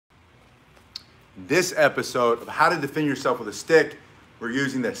This episode of how to defend yourself with a stick. We're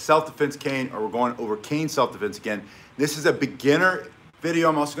using the self-defense cane, or we're going over cane self-defense again. This is a beginner video.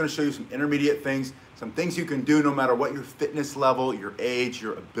 I'm also going to show you some intermediate things, some things you can do no matter what your fitness level, your age,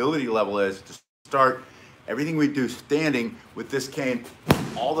 your ability level is to start. Everything we do standing with this cane,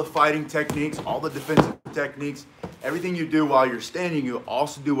 all the fighting techniques, all the defensive techniques, everything you do while you're standing, you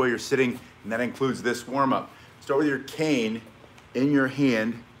also do while you're sitting, and that includes this warm-up. Start with your cane in your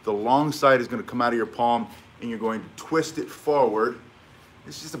hand. The long side is going to come out of your palm, and you're going to twist it forward.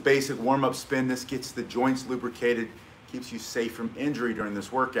 This is just a basic warm-up spin. This gets the joints lubricated, keeps you safe from injury during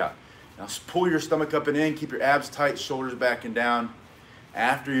this workout. Now pull your stomach up and in, keep your abs tight, shoulders back and down.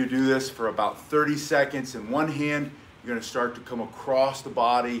 After you do this for about 30 seconds in one hand, you're going to start to come across the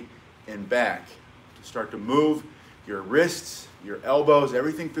body and back. To start to move your wrists, your elbows,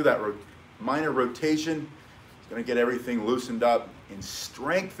 everything through that minor rotation. It's going to get everything loosened up and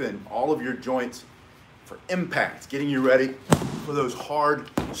strengthen all of your joints for impact, getting you ready for those hard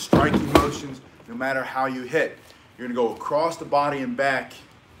striking motions no matter how you hit. You're going to go across the body and back,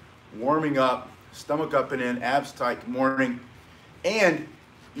 warming up, stomach up and in, abs tight, good morning. And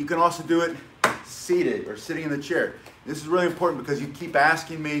you can also do it seated or sitting in the chair. This is really important because you keep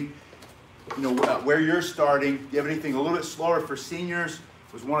asking me, where you're starting. Do you have anything a little bit slower for seniors?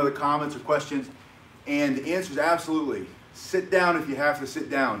 Was one of the comments or questions. And the answer is absolutely. Sit down if you have to sit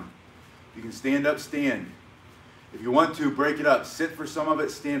down. You can stand up, stand. If you want to, break it up. Sit for some of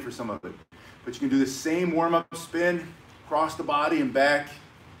it, stand for some of it. But you can do the same warm-up spin, across the body and back.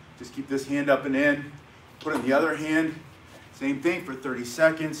 Just keep this hand up and in. Put it in the other hand. Same thing for 30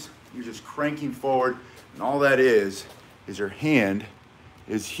 seconds. You're just cranking forward. And all that is your hand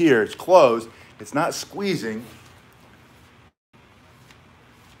is here. It's closed. It's not squeezing,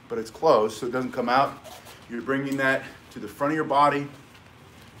 but it's closed so it doesn't come out. You're bringing that to the front of your body.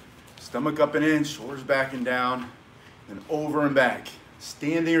 Stomach up and in, shoulders back and down, and over and back.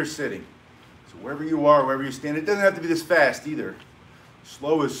 Standing or sitting. So wherever you are, wherever you stand, it doesn't have to be this fast either.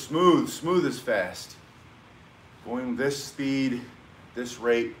 Slow is smooth, smooth is fast. Going this speed, this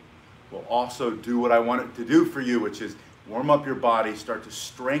rate, will also do what I want it to do for you, which is warm up your body, start to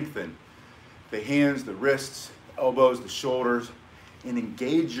strengthen the hands, the wrists, the elbows, the shoulders, and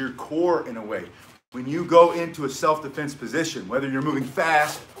engage your core in a way. When you go into a self-defense position, whether you're moving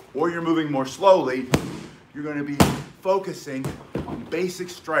fast or you're moving more slowly, you're going to be focusing on basic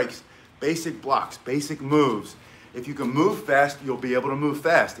strikes, basic blocks, basic moves. If you can move fast, you'll be able to move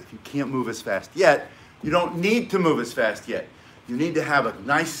fast. If you can't move as fast yet, you don't need to move as fast yet. You need to have a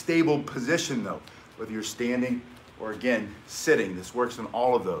nice stable position though, whether you're standing or again, sitting. This works on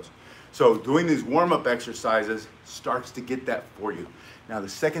all of those. So doing these warm-up exercises starts to get that for you. Now the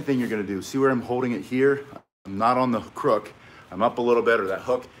second thing you're gonna do, see where I'm holding it here? I'm not on the crook. I'm up a little bit, or that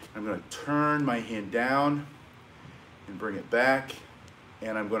hook. I'm gonna turn my hand down and bring it back.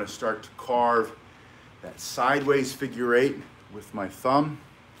 And I'm gonna start to carve that sideways figure eight with my thumb.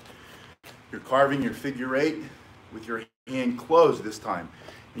 You're carving your figure eight with your hand closed this time.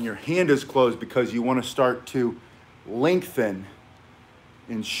 And your hand is closed because you want to start to lengthen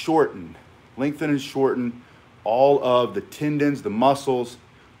and shorten. Lengthen and shorten all of the tendons, the muscles,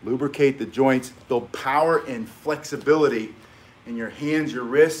 lubricate the joints, build power and flexibility in your hands, your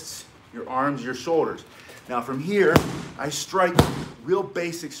wrists, your arms, your shoulders. Now from here, I strike real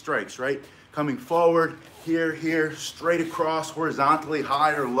basic strikes, right? Coming forward, here, here, straight across, horizontally,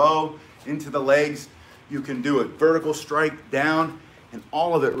 high or low, into the legs. You can do a vertical strike down, and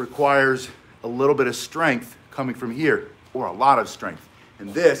all of it requires a little bit of strength coming from here, or a lot of strength.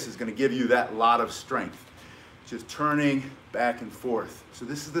 And this is going to give you that lot of strength. Just turning back and forth. So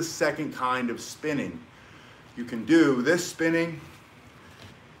this is the second kind of spinning. You can do this spinning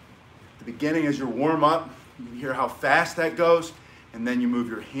at the beginning as your warm up. You can hear how fast that goes, and then you move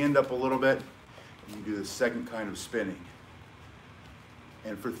your hand up a little bit, and you do the second kind of spinning.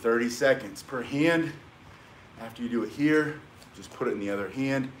 And for 30 seconds per hand. After you do it here, just put it in the other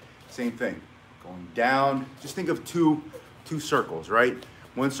hand. Same thing, going down. Just think of two circles, right?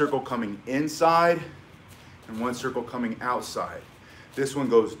 One circle coming inside and one circle coming outside. This one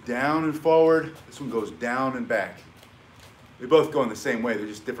goes down and forward. This one goes down and back. They both go in the same way. They're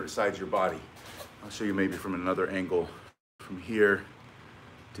just different sides of your body. I'll show you maybe from another angle, from here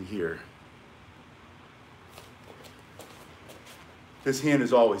to here. This hand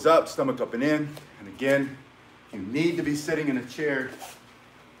is always up, stomach up and in. And again, you need to be sitting in a chair.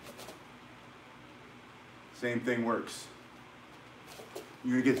 Same thing works.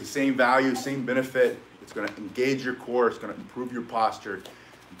 You're gonna get the same value, same benefit. It's gonna engage your core, it's gonna improve your posture,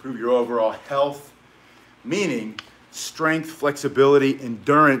 improve your overall health, meaning strength, flexibility,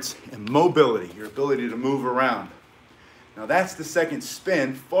 endurance, and mobility, your ability to move around. Now that's the second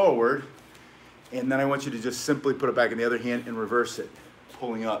spin forward, and then I want you to just simply put it back in the other hand and reverse it,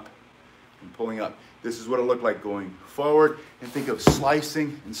 pulling up and pulling up. This is what it looked like going forward, and think of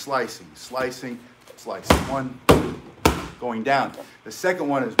slicing and slicing, slicing, slicing. One, going down. The second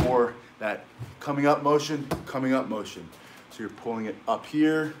one is more that coming up motion, coming up motion. So you're pulling it up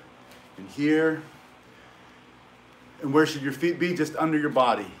here and here. And where should your feet be? Just under your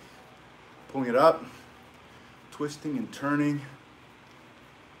body. Pulling it up, twisting and turning.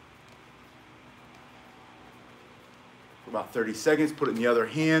 For about 30 seconds, put it in the other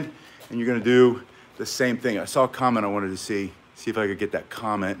hand, and you're gonna do the same thing. I saw a comment I wanted to see if I could get that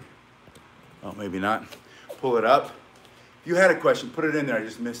comment. Oh, maybe not. Pull it up. If you had a question, put it in there, I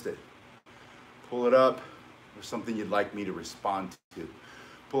just missed it. Pull it up, or something you'd like me to respond to.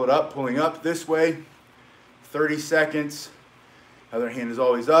 Pull it up, pulling up this way, 30 seconds. Other hand is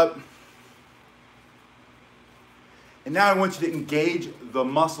always up. And now I want you to engage the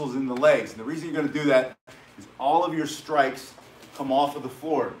muscles in the legs. And the reason you're gonna do that is all of your strikes come off of the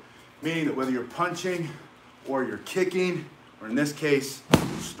floor. Meaning that whether you're punching or you're kicking, or in this case,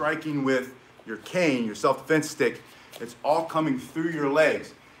 striking with your cane, your self-defense stick, it's all coming through your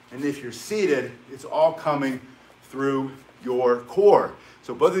legs. And if you're seated, it's all coming through your core.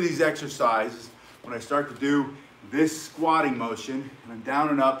 So both of these exercises, when I start to do this squatting motion, and I'm down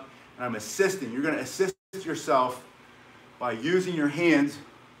and up, and I'm assisting, you're gonna assist yourself by using your hands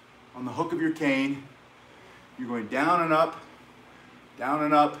on the hook of your cane. You're going down and up,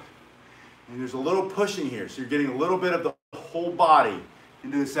 and there's a little pushing here, so you're getting a little bit of the whole body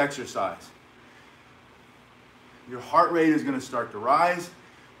into this exercise. Your heart rate is going to start to rise.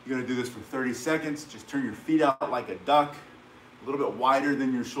 You're going to do this for 30 seconds. Just turn your feet out like a duck, a little bit wider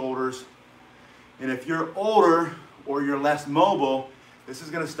than your shoulders. And if you're older or you're less mobile, this is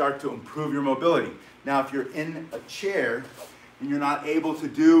going to start to improve your mobility. Now, if you're in a chair and you're not able to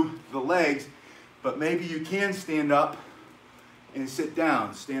do the legs, but maybe you can stand up and sit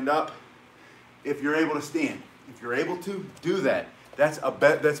down. Stand up if you're able to stand. If you're able to do that, that's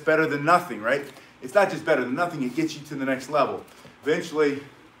better than nothing, right? It's not just better than nothing, it gets you to the next level. Eventually,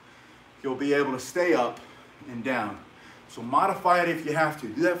 you'll be able to stay up and down. So modify it if you have to.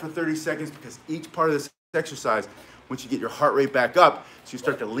 Do that for 30 seconds because each part of this exercise, once you get your heart rate back up, so you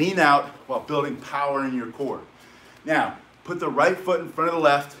start to lean out while building power in your core. Now, put the right foot in front of the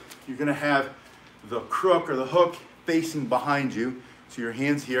left. You're gonna have the crook or the hook facing behind you. So your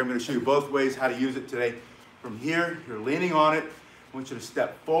hand's here. I'm gonna show you both ways how to use it today. From here, you're leaning on it. I want you to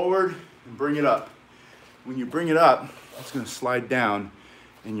step forward and bring it up. When you bring it up, it's gonna slide down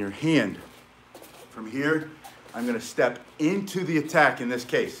in your hand. From here, I'm gonna step into the attack in this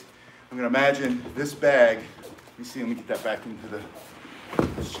case. I'm gonna imagine this bag, let me get that back into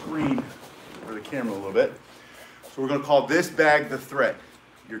the screen or the camera a little bit. So we're gonna call this bag the threat.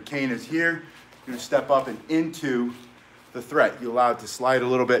 Your cane is here, you're gonna step up and into the threat. You allow it to slide a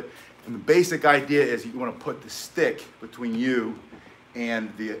little bit. And the basic idea is you wanna put the stick between you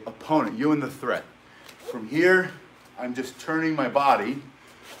and the opponent, you and the threat. From here, I'm just turning my body.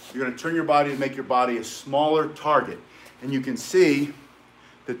 You're gonna turn your body to make your body a smaller target. And you can see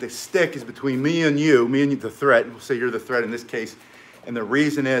that the stick is between me and you, the threat. We'll say you're the threat in this case. And the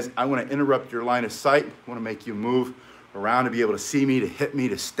reason is I wanna interrupt your line of sight. I wanna make you move around to be able to see me, to hit me,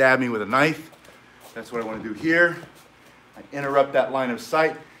 to stab me with a knife. That's what I wanna do here. I interrupt that line of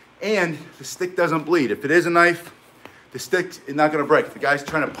sight. And the stick doesn't bleed. If it is a knife, the stick is not gonna break. If the guy's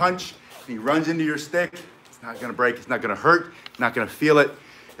trying to punch and he runs into your stick, it's not gonna break, it's not gonna hurt, it's not gonna feel it.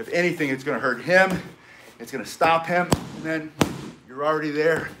 If anything, it's gonna hurt him, it's gonna stop him, and then you're already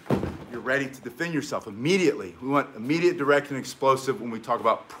there. You're ready to defend yourself immediately. We want immediate, direct, and explosive when we talk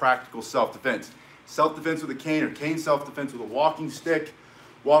about practical self-defense. Self-defense with a cane or cane self-defense with a walking stick,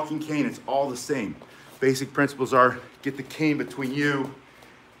 walking cane, it's all the same. Basic principles are get the cane between you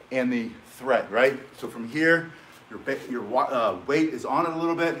and the threat, right? So from here, your weight is on it a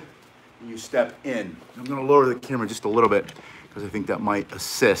little bit, and you step in. I'm gonna lower the camera just a little bit because I think that might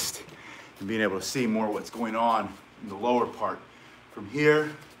assist in being able to see more what's going on in the lower part. From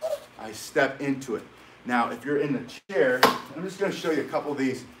here, I step into it. Now, if you're in the chair, I'm just gonna show you a couple of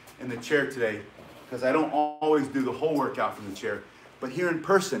these in the chair today because I don't always do the whole workout from the chair, but here in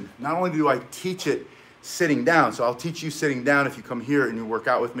person, not only do I teach it sitting down, so I'll teach you sitting down if you come here and you work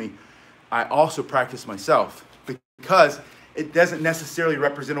out with me, I also practice myself because it doesn't necessarily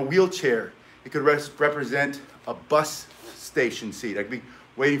represent a wheelchair. It could represent a bus station seat. I could be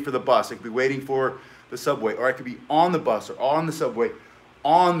waiting for the bus, I could be waiting for the subway, or I could be on the bus or on the subway,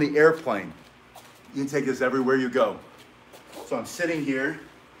 on the airplane. You can take this everywhere you go. So I'm sitting here,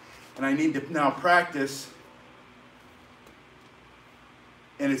 and I need to now practice,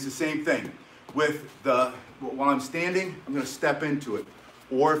 and it's the same thing. While I'm standing, I'm going to step into it.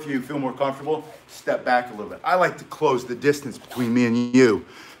 Or if you feel more comfortable, step back a little bit. I like to close the distance between me and you,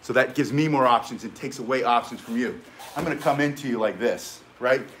 so that gives me more options and takes away options from you. I'm going to come into you like this,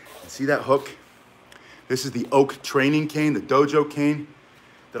 right? See that hook? This is the Oak training cane, the dojo cane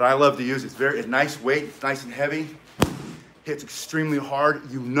that I love to use. It's a nice weight, it's nice and heavy. Hits extremely hard.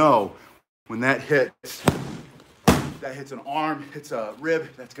 You know when that hits an arm, hits a rib,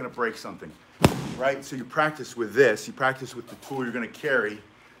 that's gonna break something, right? So you practice with this, you practice with the tool you're gonna carry,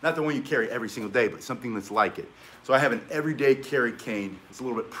 not the one you carry every single day, but something that's like it. So I have an everyday carry cane. It's a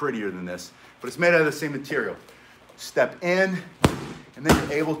little bit prettier than this, but it's made out of the same material. Step in, and then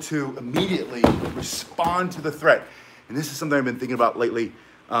you're able to immediately respond to the threat. And this is something I've been thinking about lately.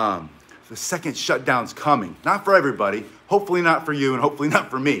 The second shutdown's coming. Not for everybody, hopefully not for you, and hopefully not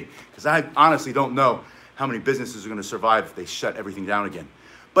for me, because I honestly don't know how many businesses are gonna survive if they shut everything down again.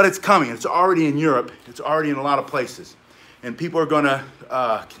 But it's coming. It's already in Europe. It's already in a lot of places. And people are gonna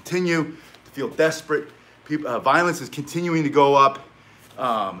continue to feel desperate. Violence is continuing to go up.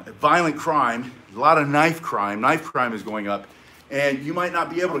 Violent crime, a lot of knife crime is going up. And you might not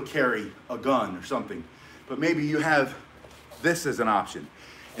be able to carry a gun or something, but maybe you have this as an option.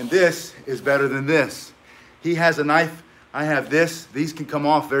 And this is better than this. He has a knife, I have this. These can come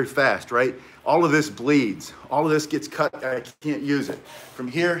off very fast, right? All of this bleeds. All of this gets cut, I can't use it. From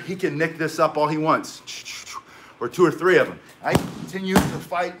here, he can nick this up all he wants, or 2 or 3 of them. I continue to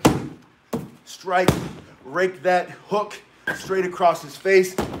fight, strike, rake that hook straight across his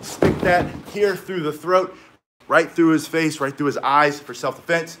face, stick that here through the throat, right through his face, right through his eyes for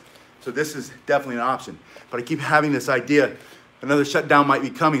self-defense. So this is definitely an option. But I keep having this idea, another shutdown might be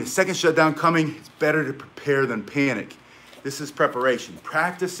coming. The second shutdown coming, it's better to prepare than panic. This is preparation.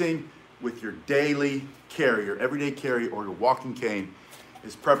 Practicing with your daily carry, your everyday carry, or your walking cane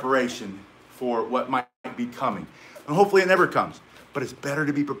is preparation for what might be coming. And hopefully it never comes, but it's better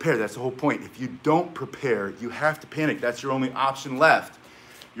to be prepared. That's the whole point. If you don't prepare, you have to panic. That's your only option left.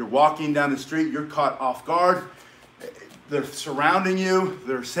 You're walking down the street, you're caught off guard. They're surrounding you,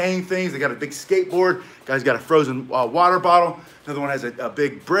 they're saying things. They got a big skateboard, guy's got a frozen water bottle, another one has a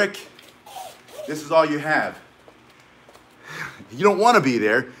big brick. This is all you have. You don't want to be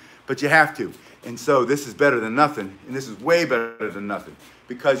there, but you have to. And so this is better than nothing, and this is way better than nothing,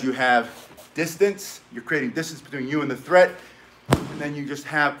 because you have distance, you're creating distance between you and the threat, and then you just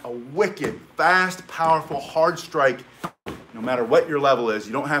have a wicked, fast, powerful, hard strike. No matter what your level is,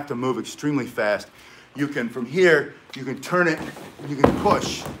 you don't have to move extremely fast. You can, from here, you can turn it, you can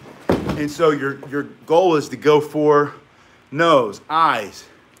push. And so your goal is to go for nose, eyes,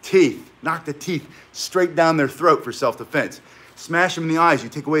 teeth, knock the teeth straight down their throat for self-defense. Smash them in the eyes, you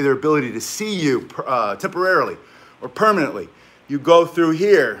take away their ability to see you temporarily or permanently. You go through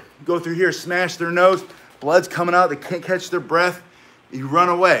here, smash their nose, blood's coming out, they can't catch their breath, you run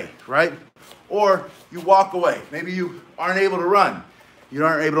away, right? Or you walk away. Maybe you aren't able to run. You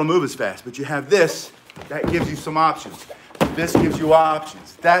aren't able to move as fast, but you have this, that gives you some options. This gives you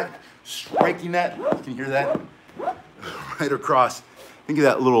options. That, striking that, you can hear that? Right across. Think of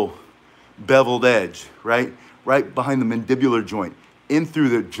that little beveled edge, right? Right behind the mandibular joint, in through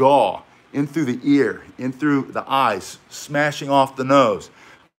the jaw, in through the ear, in through the eyes, smashing off the nose,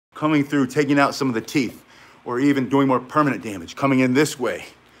 coming through, taking out some of the teeth, or even doing more permanent damage, coming in this way.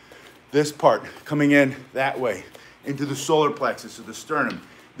 This part coming in that way, into the solar plexus or the sternum,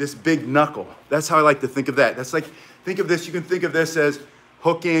 this big knuckle. That's how I like to think of that. That's like, think of this, you can think of this as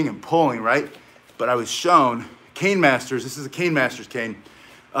hooking and pulling, right? But I was shown, Cane Masters, this is a Cane Masters cane,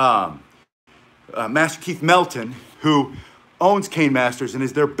 Master Keith Melton, who owns Cane Masters and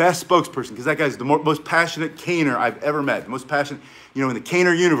is their best spokesperson, because that guy's the most passionate caner I've ever met. The most passionate, you know, in the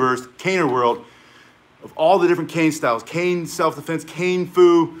caner universe, caner world, of all the different cane styles, cane self-defense, cane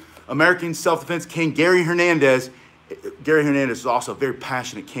fu, American self-defense, cane Gary Hernandez. Gary Hernandez is also a very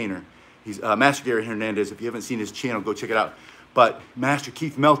passionate caner. He's Master Gary Hernandez. If you haven't seen his channel, go check it out. But Master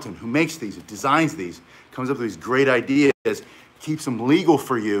Keith Melton, who makes these, who designs these, comes up with these great ideas, keeps them legal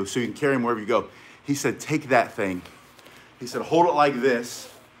for you so you can carry them wherever you go. He said, take that thing. He said, hold it like this,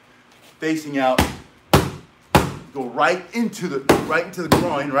 facing out, go right into the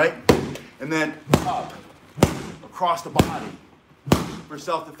groin, right? And then up, across the body for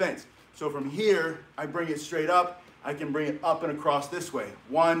self-defense. So from here, I bring it straight up. I can bring it up and across this way.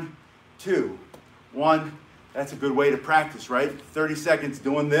 1, 2, 1. That's a good way to practice, right? 30 seconds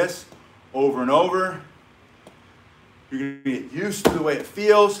doing this over and over. You're gonna get used to the way it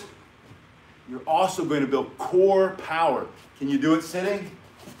feels. you're also going to build core power. Can you do it sitting?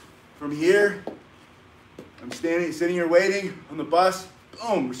 From here, I'm sitting here waiting on the bus,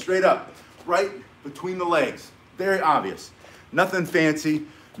 boom, straight up, right between the legs. Very obvious. Nothing fancy.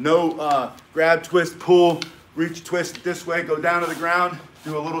 No grab, twist, pull, reach, twist this way, go down to the ground,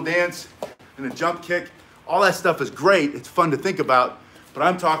 do a little dance, and a jump kick. All that stuff is great. It's fun to think about, but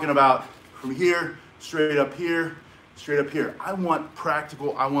I'm talking about from here, straight up here, straight up here. I want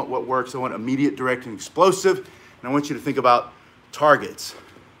practical. I want what works. I want immediate, direct, and explosive, and I want you to think about targets.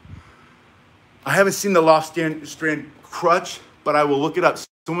 I haven't seen the Loft Strand crutch, but I will look it up.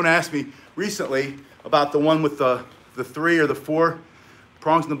 Someone asked me recently about the one with the 3 or the 4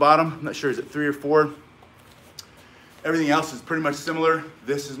 prongs in the bottom. I'm not sure, is it 3 or 4? Everything else is pretty much similar.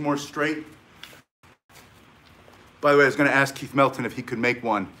 This is more straight. By the way, I was going to ask Keith Melton if he could make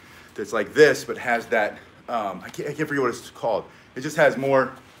one that's like this, but has that, I can't forget what it's called. It just has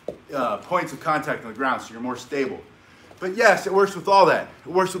more points of contact on the ground, so you're more stable. But yes, it works with all that.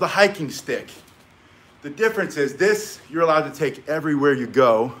 It works with a hiking stick. The difference is this, you're allowed to take everywhere you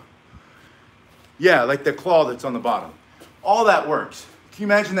go. Yeah, like the claw that's on the bottom. All that works. Can you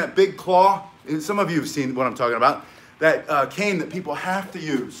imagine that big claw? And some of you have seen what I'm talking about. That cane that people have to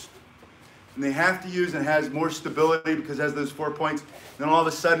use. And they have to use, and it has more stability because it has those 4 points. Then all of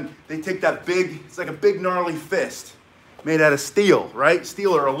a sudden, they take that big, it's like a big gnarly fist made out of steel, right?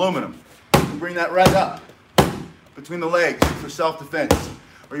 Steel or aluminum. You bring that right up between the legs for self-defense.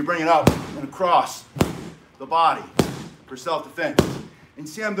 Or you bring it up and across the body for self-defense. And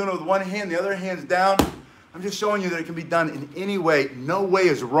see, I'm doing it with one hand, the other hand's down. I'm just showing you that it can be done in any way. No way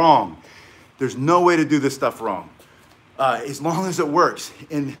is wrong. There's no way to do this stuff wrong. As long as it works.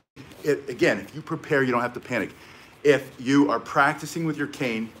 And again, if you prepare, you don't have to panic. If you are practicing with your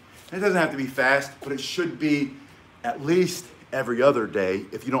cane, and it doesn't have to be fast, but it should be at least every other day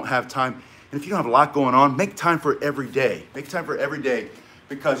if you don't have time. And if you don't have a lot going on, make time for every day. Make time for every day,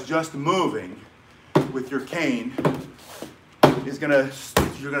 because just moving with your cane is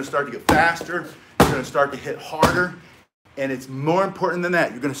you're gonna start to get faster, you're gonna start to hit harder, and it's more important than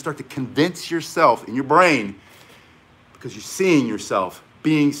that. You're gonna start to convince yourself in your brain, because you're seeing yourself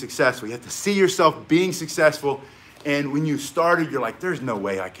being successful. You have to see yourself being successful, and when you started, you're like, there's no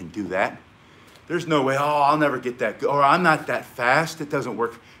way I can do that. There's no way, oh, I'll never get that good, or I'm not that fast, it doesn't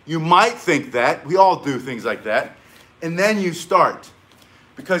work. You might think that, we all do things like that, and then you start.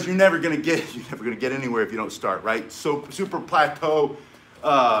 Because you're never gonna get anywhere if you don't start, right? So super plateau,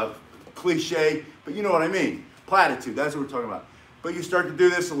 cliche, but you know what I mean. Platitude, that's what we're talking about. But you start to do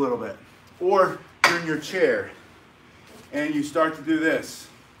this a little bit. Or you're in your chair and you start to do this.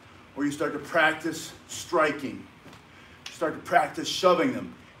 Or you start to practice striking. You start to practice shoving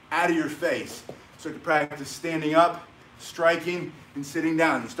them out of your face. You start to practice standing up, striking, and sitting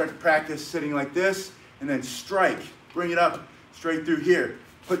down. You start to practice sitting like this and then strike. Bring it up straight through here.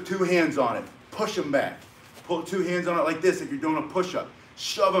 Put 2 hands on it. Push them back. Pull 2 hands on it like this if you're doing a push-up.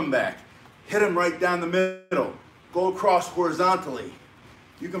 Shove them back. Hit them right down the middle. Go across horizontally.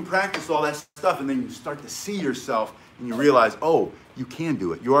 You can practice all that stuff, and then you start to see yourself and you realize, oh, you can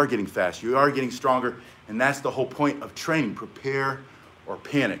do it. You are getting fast. You are getting stronger, and that's the whole point of training. Prepare or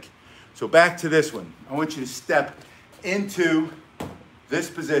panic. So back to this one. I want you to step into this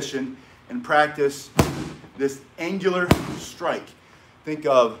position and practice this angular strike. Think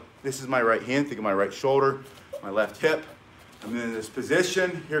of, this is my right hand, think of my right shoulder, my left hip. I'm in this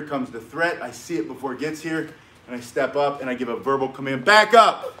position, here comes the threat, I see it before it gets here, and I step up and I give a verbal command, back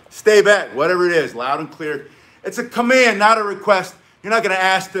up, stay back, whatever it is, loud and clear. It's a command, not a request. You're not gonna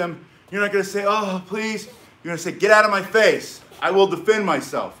ask them, you're not gonna say, oh, please. You're gonna say, get out of my face, I will defend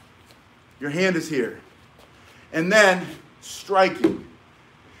myself. Your hand is here. And then, striking.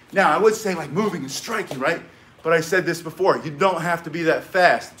 Now, I would say like moving and striking, right? But I said this before, you don't have to be that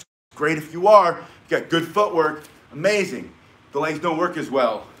fast. It's great if you are. You got good footwork, amazing. The legs don't work as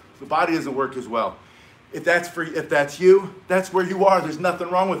well. The body doesn't work as well. If that's you, that's where you are. There's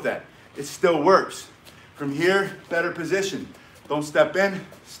nothing wrong with that. It still works. From here, better position. Don't step in,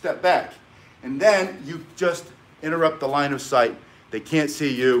 step back. And then you just interrupt the line of sight. They can't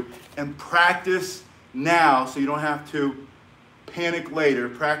see you. And practice now so you don't have to panic later.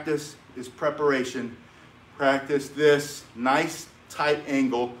 Practice is preparation. Practice this nice tight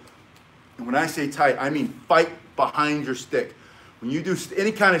angle. And when I say tight, I mean fight behind your stick. When you do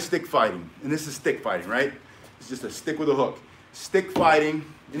any kind of stick fighting, and this is stick fighting, right? It's just a stick with a hook. Stick fighting,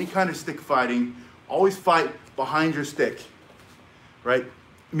 any kind of stick fighting, always fight behind your stick, right?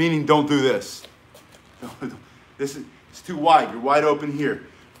 Meaning don't do this. It's too wide, you're wide open here.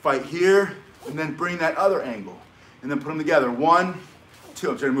 Fight here, and then bring that other angle. And then put them together. 1,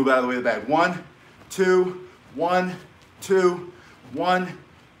 2, I'm trying to move out of the way of the bag. 1, 2, 1, 2, 1,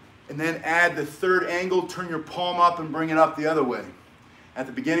 and then add the third angle, turn your palm up and bring it up the other way. At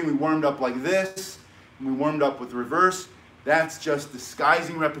the beginning, we warmed up like this, and we warmed up with reverse. That's just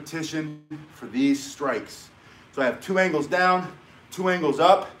disguising repetition for these strikes. So I have 2 angles down, 2 angles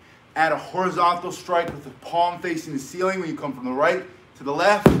up, add a horizontal strike with the palm facing the ceiling when you come from the right to the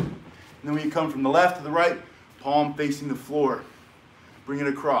left, and then when you come from the left to the right, palm facing the floor. Bring it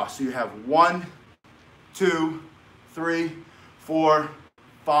across. So you have 1, 2, 3, 4,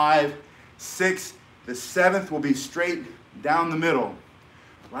 5, 6. The 7th will be straight down the middle,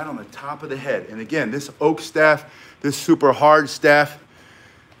 right on the top of the head. And again, this oak staff, this super hard staff,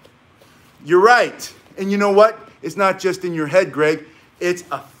 you're right. And you know what? It's not just in your head, Greg. It's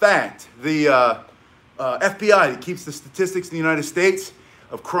a fact. The FBI that keeps the statistics in the United States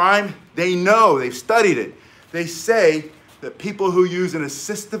of crime, they know, they've studied it. They say that people who use an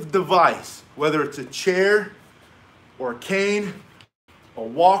assistive device, whether it's a chair or a cane, a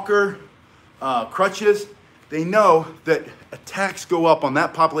walker, crutches, they know that attacks go up on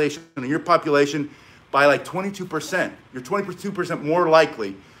that population and your population by like 22%. You're 22% more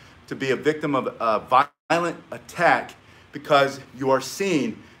likely to be a victim of a violent attack because you are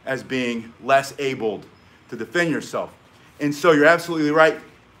seen as being less able to defend yourself. And so you're absolutely right,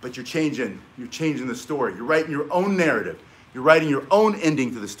 but you're changing the story. You're writing your own narrative. You're writing your own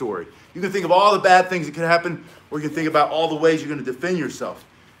ending to the story. You can think of all the bad things that could happen, or you can think about all the ways you're going to defend yourself.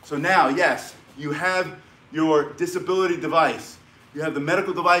 So now, yes, you have your disability device. You have the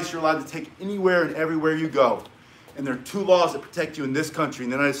medical device you're allowed to take anywhere and everywhere you go. And there are 2 laws that protect you in this country, in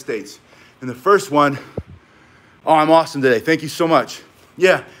the United States. And the first one, oh, I'm awesome today. Thank you so much.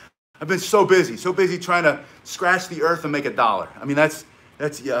 Yeah, I've been so busy trying to scratch the earth and make $1. I mean, that's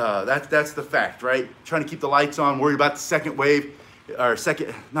the fact, right? Trying to keep the lights on, worried about the second wave,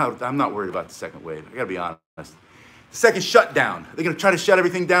 no, I'm not worried about the second wave. I gotta be honest. The second shutdown. They're gonna try to shut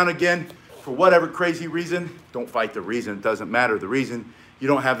everything down again for whatever crazy reason. Don't fight the reason, it doesn't matter the reason. You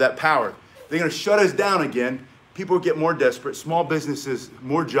don't have that power. They're gonna shut us down again. People get more desperate, small businesses,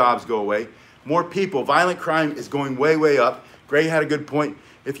 more jobs go away, more people. Violent crime is going way, way up. Gray had a good point.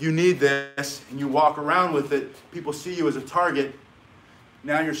 If you need this and you walk around with it, people see you as a target.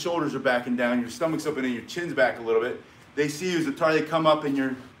 Now your shoulders are backing down, your stomach's up and your chin's back a little bit. They see you as a target, they come up and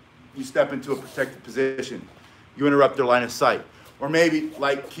you step into a protected position. You interrupt their line of sight. Or maybe,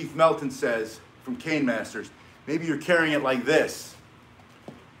 like Keith Melton says from Cane Masters, maybe you're carrying it like this,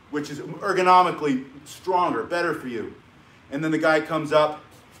 which is ergonomically stronger, better for you. And then the guy comes up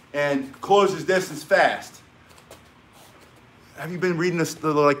and closes distance fast. Have you been reading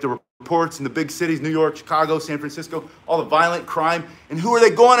the reports in the big cities, New York, Chicago, San Francisco, all the violent crime? And who are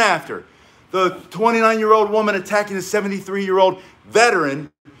they going after? The 29-year-old woman attacking the 73-year-old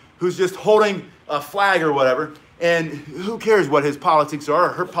veteran who's just holding a flag or whatever. And who cares what his politics are or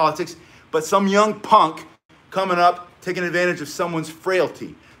her politics, but some young punk coming up, taking advantage of someone's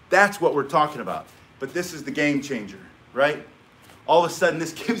frailty. That's what we're talking about. But this is the game changer, right? All of a sudden,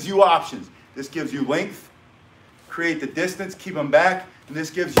 this gives you options. This gives you length, create the distance, keep them back, and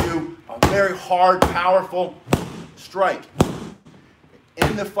this gives you a very hard, powerful strike.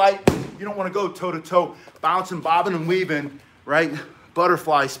 In the fight, you don't want to go toe-to-toe, bouncing, bobbing, and weaving, right?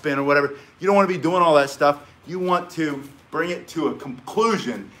 Butterfly spin or whatever. You don't want to be doing all that stuff. You want to bring it to a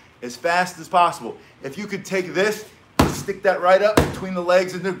conclusion as fast as possible. If you could take this, stick that right up between the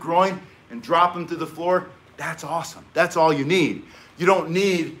legs and the groin and drop them to the floor, that's awesome. That's all you need. You don't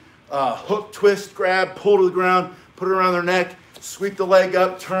need hook, twist, grab, pull to the ground, put it around their neck, sweep the leg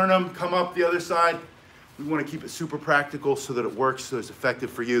up, turn them, come up the other side. We want to keep it super practical so that it works, so it's effective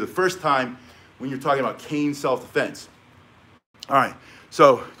for you the first time when you're talking about cane self-defense. All right,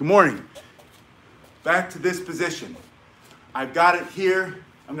 so good morning. Back to this position. I've got it here.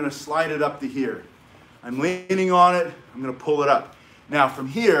 I'm going to slide it up to here. I'm leaning on it. I'm going to pull it up. Now from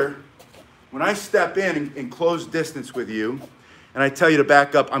here, when I step in close distance with you, and I tell you to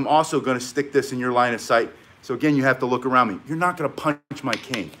back up, I'm also going to stick this in your line of sight. So again, you have to look around me. You're not going to punch my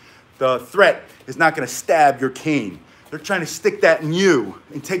cane. The threat is not going to stab your cane. They're trying to stick that in you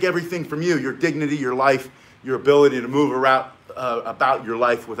and take everything from you, your dignity, your life, your ability to move around about your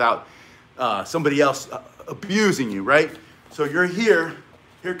life without somebody else abusing you, right? So you're here.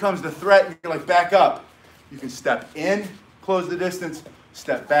 Here comes the threat, and you're like, back up. You can step in, close the distance,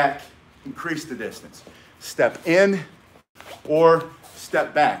 step back, increase the distance. Step in or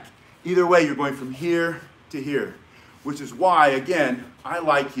step back. Either way, you're going from here to here, which is why, again, I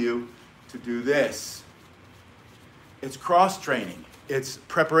like you to do this. It's cross-training. It's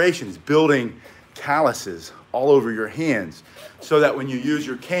preparation. It's building calluses all over your hands so that when you use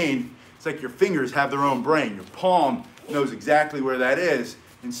your cane, It's like your fingers have their own brain. Your palm knows exactly where that is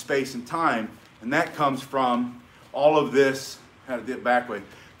in space and time. And that comes from all of this, how to do it back way,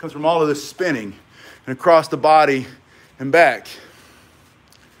 comes from all of this spinning and across the body and back.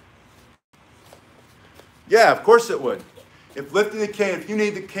 Yeah, of course it would. If lifting the cane, if you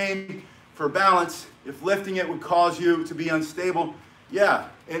need the cane for balance, if lifting it would cause you to be unstable, yeah.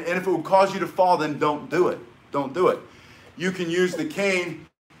 And if it would cause you to fall, then don't do it. Don't do it. You can use the cane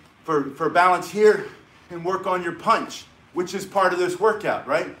for balance here and work on your punch, which is part of this workout,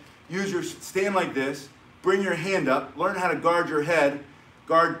 right? Stand like this, bring your hand up, learn how to guard your head,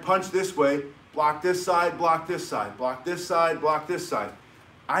 punch this way, block this side, block this side, block this side, block this side.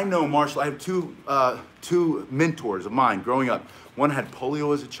 I know martial, I have two mentors of mine growing up. One had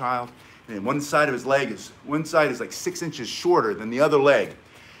polio as a child, and one side of his leg is like 6 inches shorter than the other leg.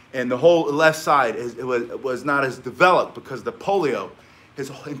 And the whole left side was not as developed because of the polio. His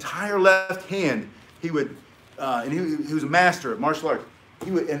entire left hand, he was a master at martial arts.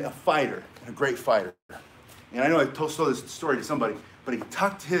 And a fighter, a great fighter. And I know I told this story to somebody, but he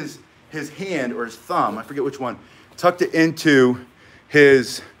tucked his hand or his thumb, I forget which one, tucked it into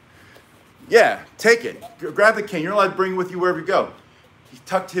his, take it. Grab the cane. You're allowed to bring it with you wherever you go. He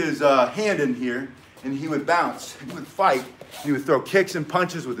tucked his hand in here, and he would bounce. He would fight. He would throw kicks and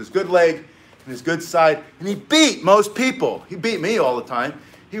punches with his good leg and his good side, and he beat most people. He beat me all the time.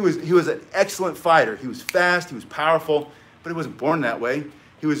 He was an excellent fighter. He was fast. He was powerful, but he wasn't born that way.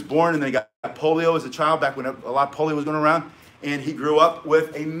 He was born, and then he got polio as a child back when a lot of polio was going around, and he grew up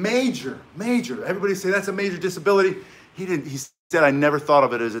with a major, everybody say that's a major disability. He said, I never thought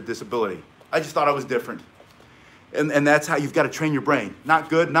of it as a disability. I just thought I was different. And that's how you've got to train your brain. Not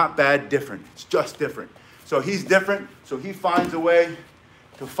good, not bad, different. It's just different. So he's different, so he finds a way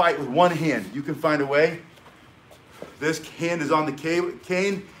to fight with one hand. You can find a way. This hand is on the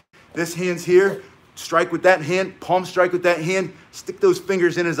cane. This hand's here. Strike with that hand, palm strike with that hand. Stick those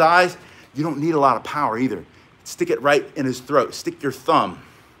fingers in his eyes. You don't need a lot of power either. Stick it right in his throat. Stick your thumb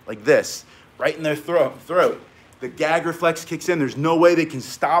like this, right in their throat. The gag reflex kicks in. There's no way they can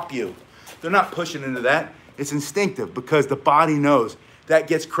stop you. They're not pushing into that. It's instinctive because the body knows that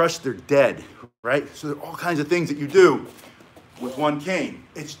gets crushed, they're dead, right? So there are all kinds of things that you do with one cane.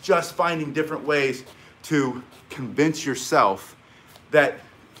 It's just finding different ways to convince yourself that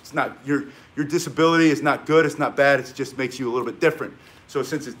it's not your disability is not good, it's not bad, it just makes you a little bit different. So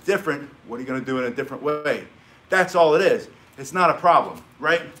since it's different, what are you going to do in a different way? That's all it is. It's not a problem,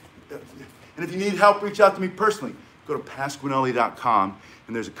 right? And if you need help, reach out to me personally. Go to pasquinelli.com,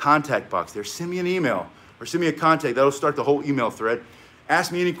 and there's a contact box there. Send me an email or send me a contact. That'll start the whole email thread.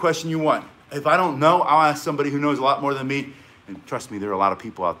 Ask me any question you want. If I don't know, I'll ask somebody who knows a lot more than me. And trust me, there are a lot of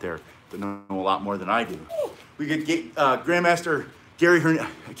people out there that know a lot more than I do. We get Grandmaster Gary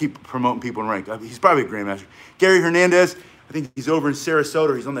Hernandez. I keep promoting people in rank. He's probably a Grandmaster. Gary Hernandez, I think he's over in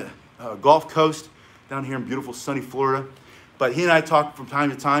Sarasota. He's on the Gulf Coast down here in beautiful sunny Florida. But he and I talk from time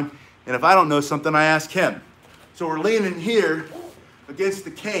to time. And if I don't know something, I ask him. So we're leaning here against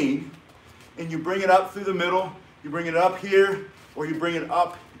the cane, and you bring it up through the middle, you bring it up here, or you bring it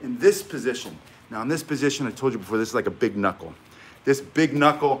up in this position. Now in this position, I told you before, this is like a big knuckle. This big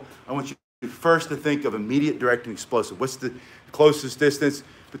knuckle, I want you first to think of immediate, direct, and explosive. What's the closest distance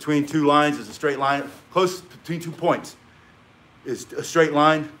between two lines? Is a straight line. Closest between 2 points is a straight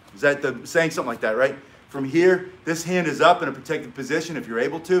line. Is that saying something like that, right? From here, this hand is up in a protected position if you're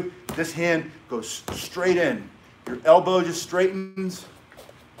able to. This hand goes straight in. Your elbow just straightens.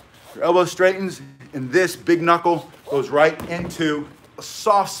 Your elbow straightens, and this big knuckle goes right into a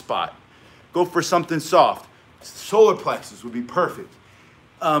soft spot. Go for something soft. Solar plexus would be perfect.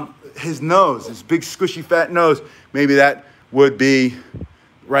 His nose, his big squishy fat nose, maybe that would be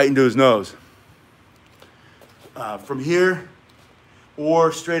right into his nose. From here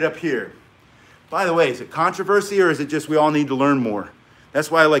or straight up here. By the way, is it controversy or is it just we all need to learn more? That's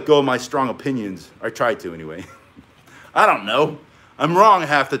why I let go of my strong opinions. I try to anyway. I don't know. I'm wrong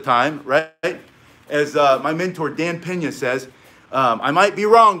half the time, right? As my mentor Dan Pena says, I might be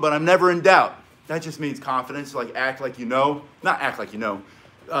wrong, but I'm never in doubt. That just means confidence, like act like you know. Not act like you know.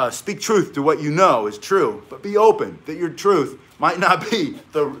 Speak truth to what you know is true, but be open that your truth might not be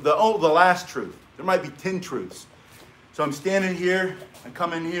the last truth. There might be 10 truths. So I'm standing here, I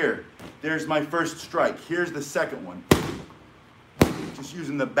come in here. There's my first strike. Here's the second one. Just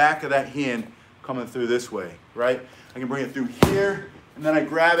using the back of that hand coming through this way, right? I can bring it through here, and then I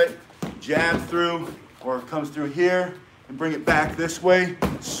grab it, jab through, or it comes through here, and bring it back this way,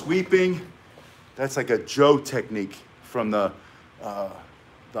 sweeping. That's like a Joe technique from the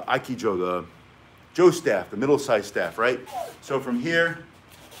Aikido, the Joe staff, the middle-sized staff, right? So from here,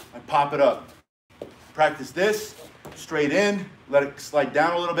 I pop it up. Practice this, straight in, let it slide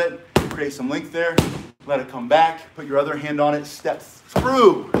down a little bit, create some length there, let it come back, put your other hand on it, step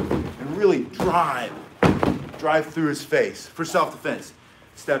through, and really drive through his face for self-defense.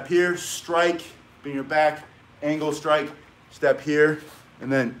 Step here, strike, bring your back, angle strike, step here,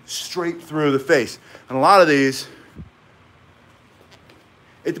 and then straight through the face. And a lot of these,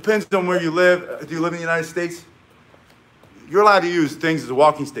 it depends on where you live. Do you live in the United States? You're allowed to use things as a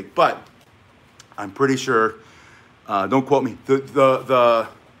walking stick, but I'm pretty sure, don't quote me,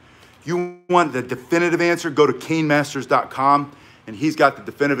 you want the definitive answer, go to canemasters.com, and he's got the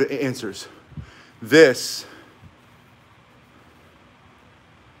definitive answers. This,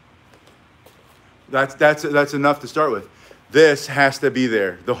 that's enough to start with. This has to be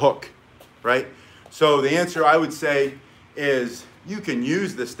there, the hook, right? So the answer I would say is you can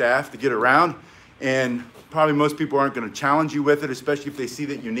use the staff to get around, and probably most people aren't going to challenge you with it, especially if they see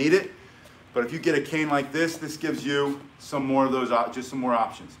that you need it. But if you get a cane like this gives you some more of those, just some more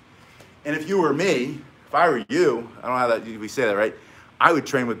options. And if you were me, if I were you, I don't know how that we say that, right? I would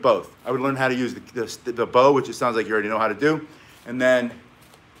train with both. I would learn how to use the bow, which it sounds like you already know how to do. And then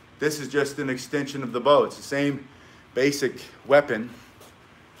this is just an extension of the bow. It's the same basic weapon,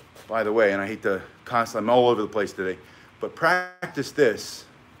 by the way, and I hate to constantly, I'm all over the place today, but practice this.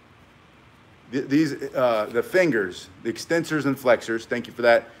 The fingers, the extensors and flexors, thank you for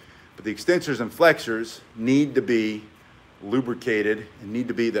that, but the extensors and flexors need to be lubricated and need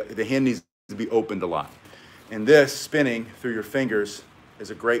to be, the hand needs to be opened a lot. And this spinning through your fingers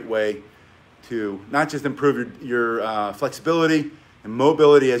is a great way to not just improve your flexibility and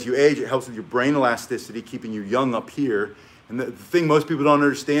mobility as you age. It helps with your brain elasticity, keeping you young up here. And the thing most people don't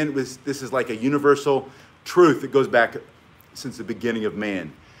understand is this is like a universal truth that goes back since the beginning of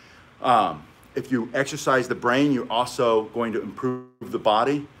man. If you exercise the brain, you're also going to improve the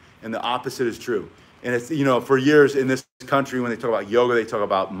body, and the opposite is true. And it's, you know, for years in this country, when they talk about yoga, they talk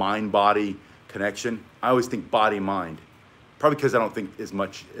about mind-body connection. I always think body-mind, probably because I don't think as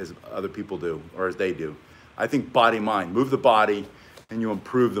much as other people do, or as they do. I think body-mind, move the body, and you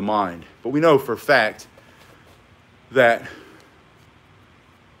improve the mind. But we know for a fact that,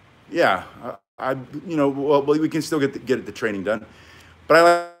 yeah, you know, well, we can still get the training done. But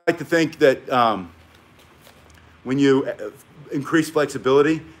I like to think that when you increase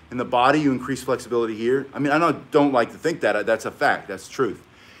flexibility in the body, you increase flexibility here. I mean, I don't like to think that. That's a fact. That's truth.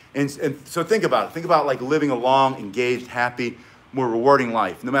 And so think about it. Think about like living a long, engaged, happy, more rewarding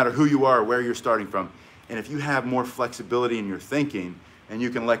life, no matter who you are or where you're starting from. And if you have more flexibility in your thinking, and you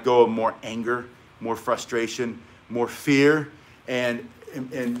can let go of more anger, more frustration, more fear, and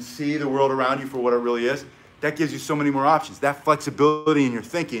see the world around you for what it really is, that gives you so many more options. That flexibility in your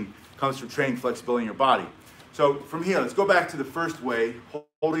thinking comes from training flexibility in your body. So from here, let's go back to the first way,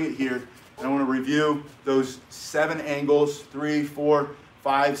 holding it here. And I want to review those 7 angles, 3, 4,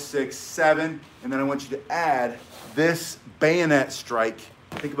 5, 6, 7. And then I want you to add this bayonet strike.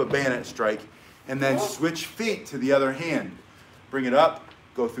 Think of a bayonet strike. And then switch feet to the other hand. Bring it up,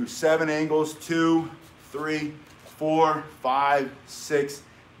 go through 7 angles, 2, 3, 4, 5, 6,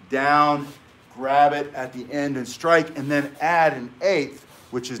 down, grab it at the end and strike, and then add an 8th,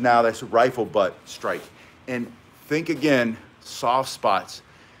 which is now this rifle butt strike. And think again, soft spots,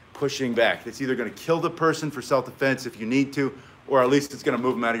 pushing back. It's either going to kill the person for self-defense if you need to, or at least it's going to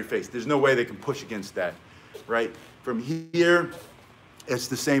move them out of your face. There's no way they can push against that, right? From here, it's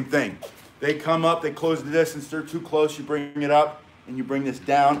the same thing. They come up, they close the distance, they're too close, you bring it up, and you bring this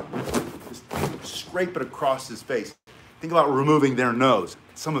down, just scrape it across his face. Think about removing their nose,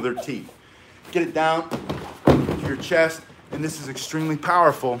 some of their teeth. Get it down to your chest, and this is extremely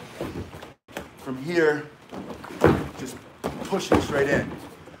powerful. From here, just pushing straight in.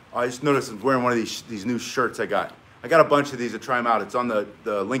 I just noticed I'm wearing one of these new shirts I got. I got a bunch of these to try them out. It's on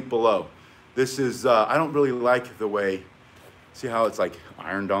the link below. This is, I don't really like the way, see how it's like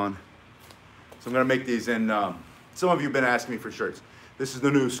ironed on? So I'm gonna make these in, some of you have been asking me for shirts. This is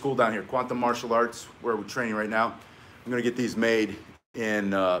the new school down here, Quantum Martial Arts, where we're training right now. I'm gonna get these made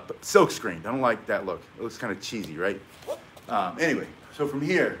in silk screened. I don't like that look. It looks kind of cheesy, right? Anyway, so from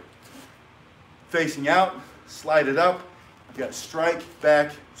here, facing out, slide it up. You've got strike,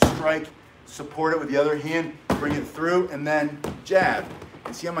 back, strike, support it with the other hand, bring it through, and then jab.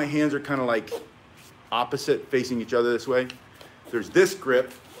 And see how my hands are kind of like opposite, facing each other this way? There's this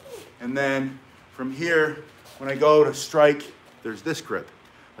grip, and then from here, when I go to strike, there's this grip,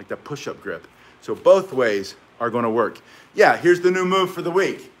 like that push-up grip. So both ways are going to work. Yeah, here's the new move for the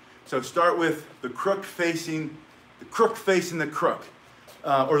week. So start with the crook facing the crook,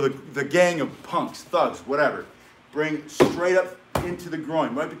 or the gang of punks, thugs, whatever. Bring straight up into the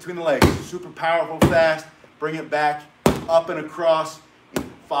groin, right between the legs. Super powerful, fast. Bring it back, up and across, and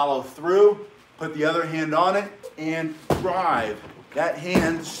follow through. Put the other hand on it and drive that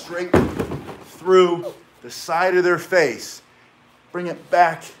hand straight through the side of their face. Bring it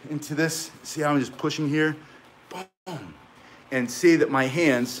back into this. See how I'm just pushing here? Boom. And see that my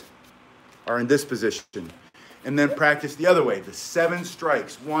hands are in this position. And then practice the other way, the 7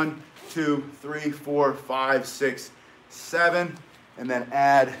 strikes. 1, 2, 3, 4, 5, 6, 7. And then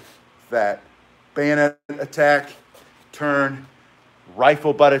add that bayonet attack, turn,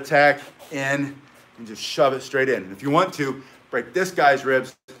 rifle butt attack in, and just shove it straight in. And if you want to, break this guy's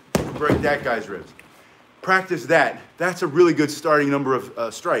ribs, break that guy's ribs. Practice that. That's a really good starting number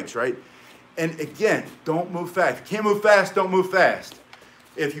of strikes, right? And again, don't move fast. If you can't move fast, don't move fast.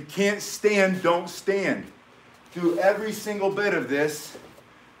 If you can't stand, don't stand. Do every single bit of this.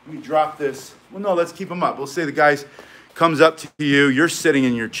 Let me drop this. Well, no, let's keep them up. We'll say the guy comes up to you. You're sitting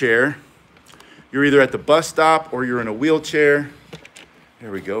in your chair. You're either at the bus stop or you're in a wheelchair.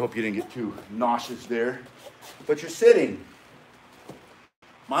 There we go. Hope you didn't get too nauseous there. But you're sitting,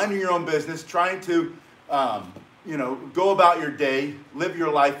 minding your own business, trying to, go about your day, live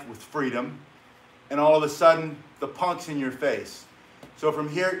your life with freedom, and all of a sudden, the punk's in your face. So from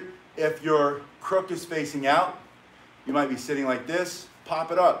here, if your crook is facing out, you might be sitting like this.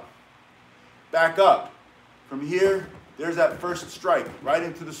 Pop it up. Back up. From here, there's that first strike right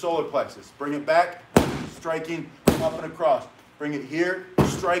into the solar plexus. Bring it back, striking up and across. Bring it here,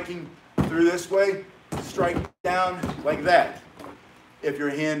 striking through this way, strike down like that. If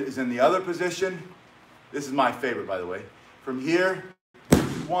your hand is in the other position, this is my favorite, by the way. From here,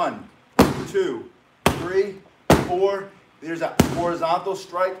 1, 2, 3, 4. There's a horizontal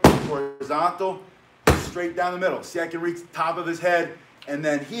strike, horizontal, straight down the middle. See, I can reach the top of his head, and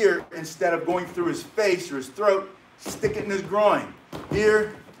then here, instead of going through his face or his throat, stick it in his groin.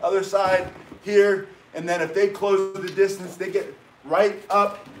 Here, other side, here, and then if they close the distance, they get right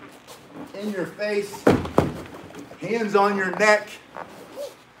up in your face, hands on your neck,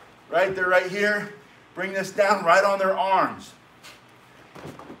 right there, right here. Bring this down right on their arms.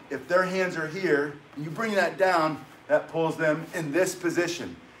 If their hands are here, and you bring that down, that pulls them in this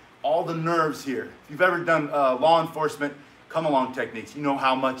position. All the nerves here. If you've ever done law enforcement come-along techniques, you know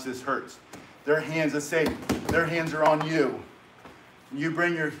how much this hurts. Their hands, let's say their hands are on you. You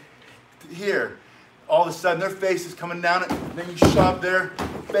bring your here. All of a sudden, their face is coming down, and then you shove their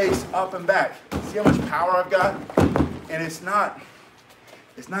face up and back. See how much power I've got? And it's not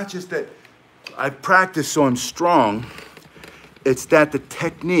just that I practice so I'm strong. It's that the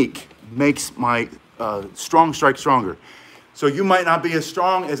technique makes my strong strike stronger. So you might not be as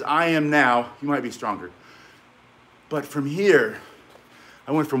strong as I am now. You might be stronger. But from here,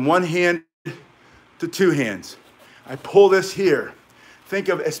 I went from one hand to 2 hands. I pull this here. Think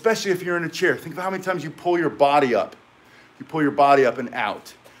of, especially if you're in a chair, think of how many times you pull your body up. You pull your body up and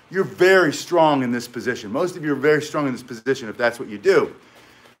out. You're very strong in this position. Most of you are very strong in this position if that's what you do.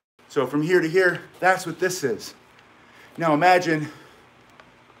 So from here to here, that's what this is. Now imagine,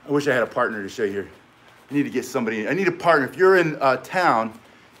 I wish I had a partner to show you here. I need to get somebody, I need a partner. If you're in town,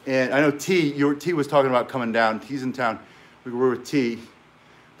 and I know T was talking about coming down. T's in town. We were with T.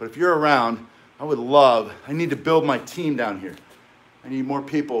 But if you're around, I need to build my team down here. I need more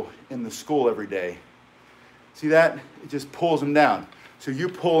people in the school every day. See that? It just pulls them down. So you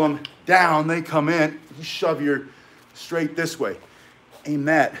pull them down, they come in, you shove your straight this way. Aim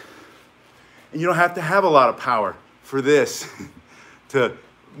that. And you don't have to have a lot of power for this to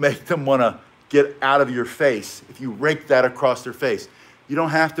make them want to get out of your face. If you rake that across their face, you don't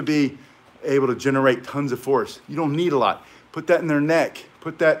have to be able to generate tons of force. You don't need a lot. Put that in their neck.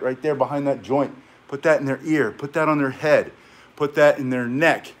 Put that right there behind that joint. Put that in their ear. Put that on their head. Put that in their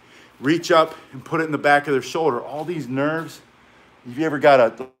neck. Reach up and put it in the back of their shoulder. All these nerves. If you ever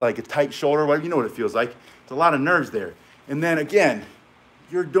got a tight shoulder, well, you know what it feels like. It's a lot of nerves there. And then again,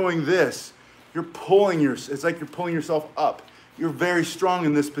 you're doing this. You're pulling it's like you're pulling yourself up. You're very strong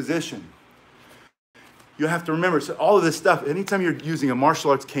in this position. You have to remember, so all of this stuff, anytime you're using a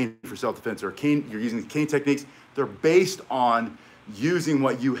martial arts cane for self-defense or you're using cane techniques, they're based on using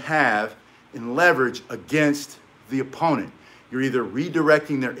what you have in leverage against the opponent. You're either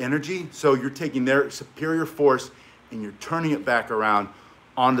redirecting their energy, so you're taking their superior force and you're turning it back around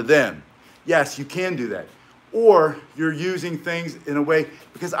onto them. Yes, you can do that. Or you're using things in a way,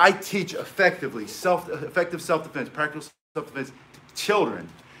 because I teach effective self-defense, practical self-defense to children.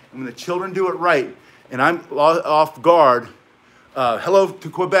 And when the children do it right, and I'm off guard, hello to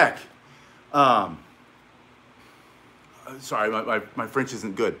Quebec. Sorry, my French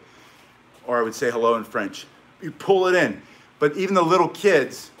isn't good. Or I would say hello in French. You pull it in. But even the little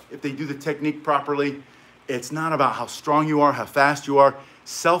kids, if they do the technique properly, it's not about how strong you are, how fast you are.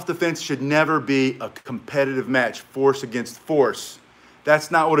 Self-defense should never be a competitive match, force against force.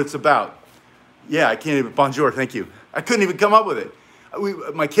 That's not what it's about. Yeah, I can't even, bonjour, thank you. I couldn't even come up with it.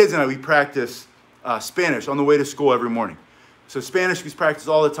 My kids and I, we practice Spanish on the way to school every morning. So Spanish we practice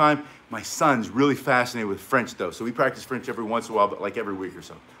all the time. My son's really fascinated with French though, so we practice French every once in a while, but like every week or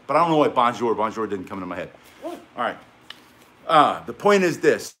so. But I don't know why bonjour didn't come into my head. All right, the point is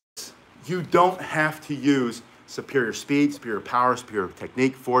this. You don't have to use superior speed, superior power, superior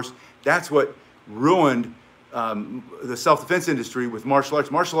technique, force. That's what ruined the self-defense industry with martial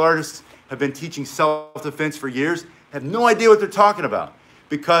arts. Martial artists have been teaching self-defense for years, have no idea what they're talking about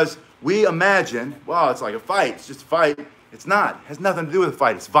because we imagine, well, it's like a fight, it's just a fight. It's not. It has nothing to do with a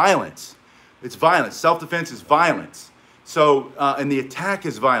fight. It's violence. It's violence. Self-defense is violence. So, and the attack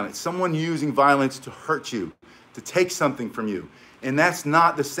is violence. Someone using violence to hurt you, to take something from you. And that's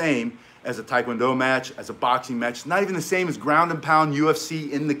not the same as a Taekwondo match, as a boxing match. It's not even the same as ground and pound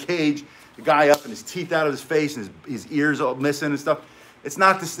UFC in the cage, the guy up and his teeth out of his face and his ears all missing and stuff. It's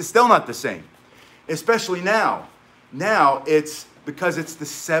still not the same, especially now. Now it's because it's the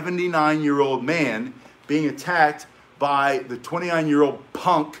 79-year-old man being attacked by the 29-year-old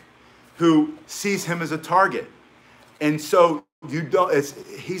punk who sees him as a target. And so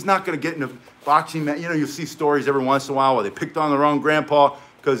he's not going to get in a boxing match. You know, you'll see stories every once in a while where they picked on the wrong grandpa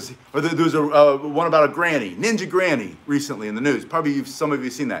because, or there was one about a granny, Ninja Granny, recently in the news. Probably some of you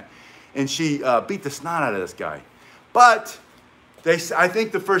have seen that. And she beat the snot out of this guy. But I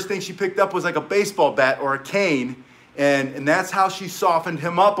think the first thing she picked up was like a baseball bat or a cane, and that's how she softened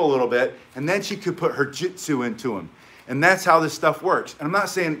him up a little bit, and then she could put her jitsu into him. And that's how this stuff works. And I'm not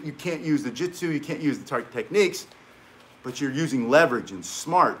saying you can't use the jitsu, you can't use the techniques, but you're using leverage and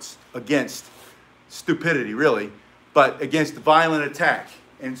smarts against stupidity, really, but against violent attack.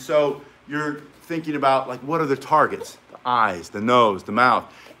 And so you're thinking about, like, what are the targets? The eyes, the nose, the mouth.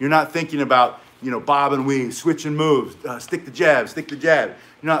 You're not thinking about, you know, bob and weave, switching moves, stick the jab, stick the jab.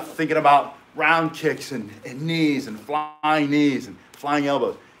 You're not thinking about round kicks and knees and flying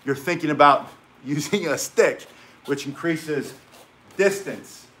elbows. You're thinking about using a stick, which increases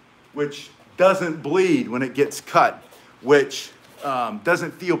distance, which doesn't bleed when it gets cut, which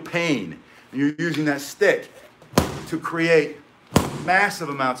doesn't feel pain. And you're using that stick to create massive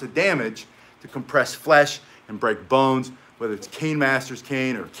amounts of damage to compress flesh and break bones, whether it's Cane Master's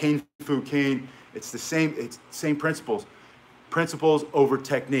cane or Cane Fu cane. It's the same principles. Principles over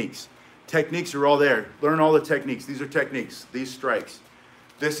techniques. Techniques are all there. Learn all the techniques. These are techniques. These strikes.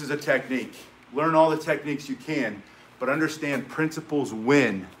 This is a technique. Learn all the techniques you can, but understand principles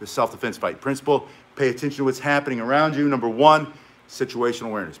win the self-defense fight. Principle, pay attention to what's happening around you. Number one, situational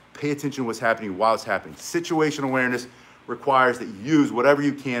awareness. Pay attention to what's happening while it's happening. Situational awareness requires that you use whatever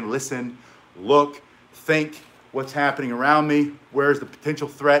you can. Listen, look, think, what's happening around me, where's the potential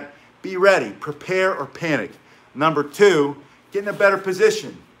threat. Be ready, prepare or panic. Number two, get in a better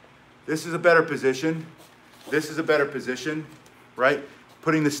position. This is a better position. This is a better position, right?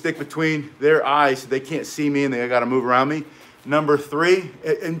 Putting the stick between their eyes so they can't see me and they got to move around me. Number three,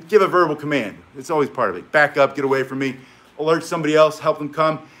 and give a verbal command. It's always part of it. Back up, get away from me. Alert somebody else, help them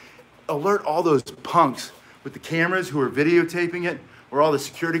come. Alert all those punks with the cameras who are videotaping it, or all the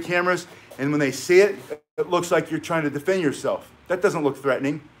security cameras, and when they see it, it looks like you're trying to defend yourself. That doesn't look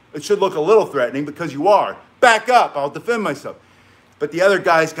threatening. It should look a little threatening because you are. Back up, I'll defend myself. But the other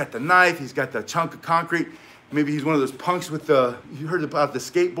guy's got the knife, he's got the chunk of concrete. Maybe he's one of those punks with the, you heard about the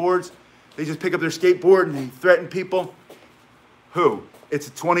skateboards? They just pick up their skateboard and they threaten people. Who? It's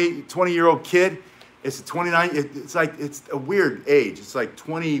a 20-year-old kid. It's a 29, it's like, it's a weird age. It's like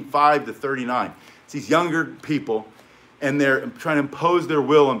 25 to 39. It's these younger people and they're trying to impose their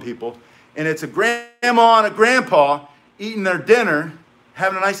will on people. And it's a grandma and a grandpa eating their dinner,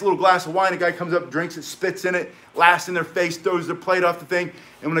 having a nice little glass of wine. A guy comes up, drinks it, spits in it, laughs in their face, throws their plate off the thing.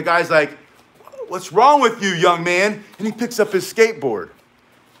 And when the guy's like, "What's wrong with you, young man?" And he picks up his skateboard.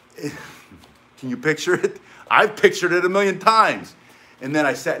 Can you picture it? I've pictured it a million times. And then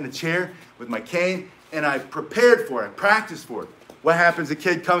I sat in a chair with my cane and I prepared for it, I practiced for it. What happens? The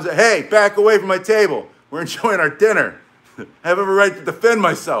kid comes up, "Hey, back away from my table. We're enjoying our dinner. I have every right to defend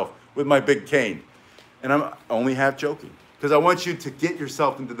myself with my big cane." And I'm only half joking because I want you to get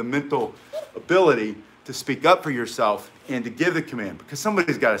yourself into the mental ability to speak up for yourself and to give the command, because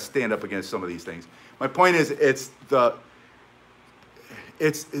somebody's got to stand up against some of these things. My point is,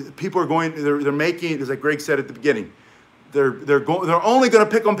 people are going, they're making, as like Greg said at the beginning, they're only going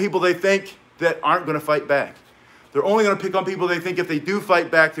to pick on people they think that aren't going to fight back. They're only going to pick on people they think if they do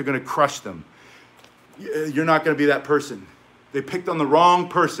fight back, they're going to crush them. You're not going to be that person. They picked on the wrong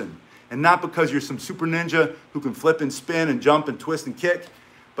person. And not because you're some super ninja who can flip and spin and jump and twist and kick,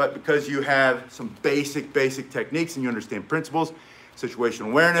 but because you have some basic techniques and you understand principles, situational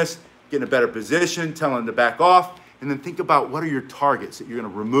awareness, getting a better position, telling them to back off, and then think about what are your targets that you're going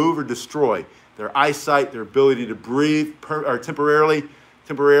to remove or destroy. Their eyesight, their ability to breathe temporarily,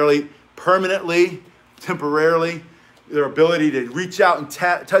 permanently, their ability to reach out and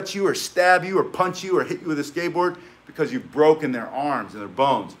touch you or stab you or punch you or hit you with a skateboard because you've broken their arms and their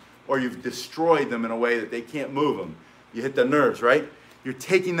bones, or you've destroyed them in a way that they can't move them. You hit the nerves, right? You're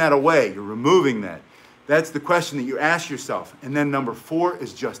taking that away. You're removing that. That's the question that you ask yourself. And then number 4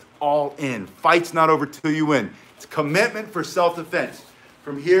 is just all in. Fight's not over till you win. It's commitment for self-defense.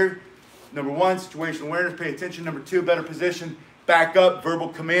 From here, number 1, situational awareness, pay attention. Number 2, better position, back up, verbal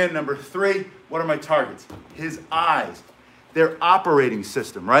command. Number 3, what are my targets? His eyes, their operating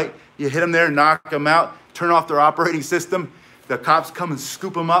system, right? You hit them there, knock them out, turn off their operating system. The cops come and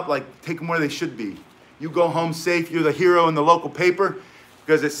scoop them up, like take them where they should be. You go home safe. You're the hero in the local paper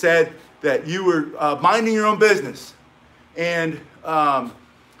because it said that you were minding your own business. And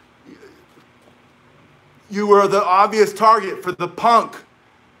you were the obvious target for the punk,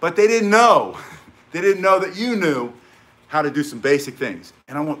 but they didn't know. They didn't know that you knew how to do some basic things.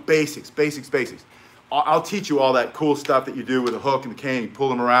 And I want basics. I'll teach you all that cool stuff that you do with a hook and the cane. You pull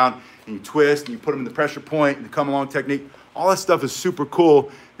them around and you twist and you put them in the pressure point and the come along technique. All that stuff is super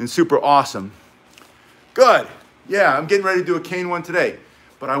cool and super awesome. Good. Yeah, I'm getting ready to do a cane one today.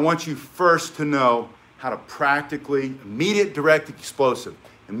 But I want you first to know how to practically, immediate, direct, explosive.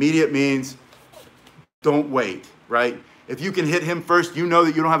 Immediate means don't wait, right? If you can hit him first, you know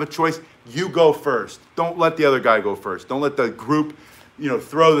that you don't have a choice. You go first. Don't let the other guy go first. Don't let the group,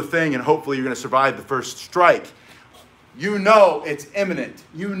 throw the thing and hopefully you're going to survive the first strike. You know it's imminent.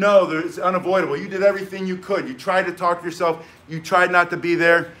 You know that it's unavoidable. You did everything you could. You tried to talk to yourself. You tried not to be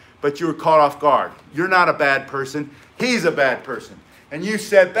there, but you were caught off guard. You're not a bad person. He's a bad person. And you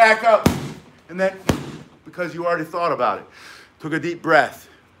said, back up. And then, because you already thought about it, took a deep breath,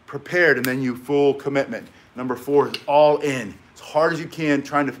 prepared, and then you full commitment. Number 4 is all in. As hard as you can,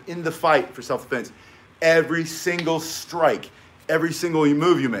 trying to end the fight for self-defense. Every single strike, every single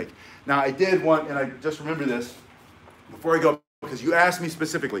move you make. Now, I did one, and I just remember this before I go, because you asked me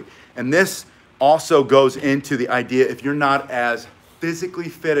specifically. And this also goes into the idea if you're not as physically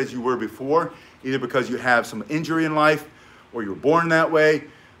fit as you were before, either because you have some injury in life, or you were born that way,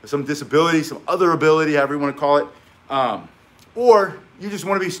 or some disability, some other ability, however you want to call it, or you just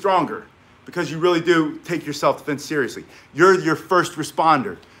want to be stronger because you really do take your self-defense seriously. You're your first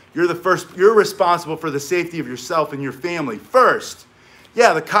responder. You're responsible for the safety of yourself and your family first.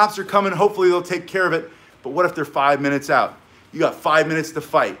 Yeah, the cops are coming. Hopefully they'll take care of it. But what if they're 5 minutes out? You got 5 minutes to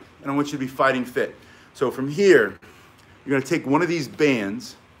fight, and I want you to be fighting fit. So from here, you're going to take one of these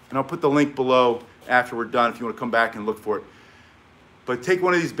bands, and I'll put the link below after we're done if you want to come back and look for it. But take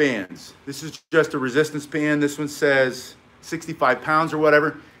one of these bands. This is just a resistance band. This one says 65 pounds or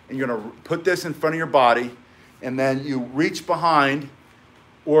whatever. And you're going to put this in front of your body, and then you reach behind,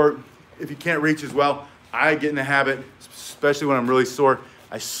 or if you can't reach as well, I get in the habit, especially when I'm really sore,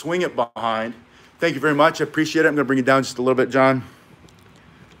 I swing it behind. Thank you very much. I appreciate it. I'm going to bring it down just a little bit, John.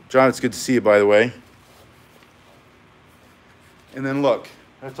 John, it's good to see you, by the way. And then look,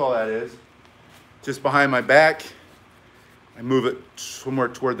 that's all that is. Just behind my back. I move it somewhere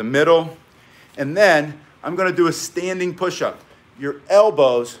toward the middle. And then I'm going to do a standing push-up. Your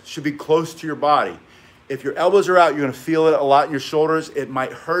elbows should be close to your body. If your elbows are out, you're going to feel it a lot in your shoulders. It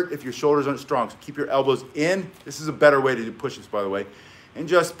might hurt if your shoulders aren't strong. So keep your elbows in. This is a better way to do push-ups, by the way. And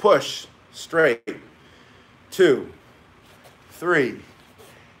just push straight. 2, 3,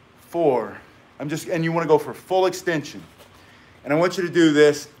 4. And you want to go for full extension. And I want you to do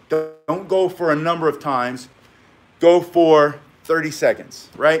this. Don't go for a number of times. Go for 30 seconds,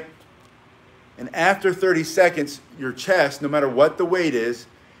 right? And after 30 seconds, your chest, no matter what the weight is,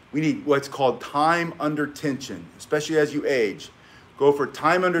 we need what's called time under tension, especially as you age. Go for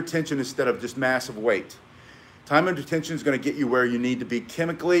time under tension instead of just massive weight. Time under tension is going to get you where you need to be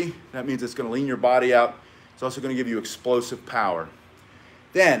chemically. That means it's going to lean your body out. It's also going to give you explosive power.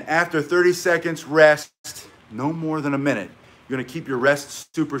 Then, after 30 seconds, rest, no more than a minute. You're going to keep your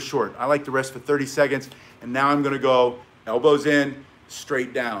rest super short. I like to rest for 30 seconds, and now I'm going to go elbows in,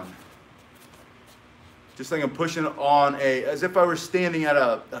 straight down. Just like I'm pushing on as if I were standing at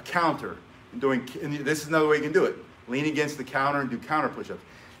a counter and this is another way you can do it. Lean against the counter and do counter push-ups.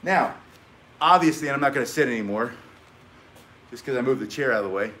 Now, obviously, and I'm not going to sit anymore, just because I moved the chair out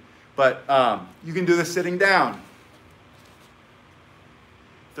of the way, but you can do this sitting down.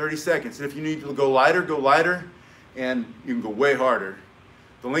 30 seconds. And if you need to go lighter, go lighter. and you can go way harder.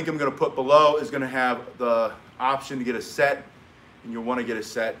 The link I'm gonna put below is gonna have the option to get a set, and you'll wanna get a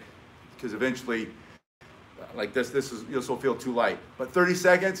set because eventually, like this will feel too light. But 30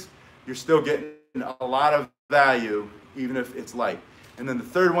 seconds, you're still getting a lot of value, even if it's light. And then the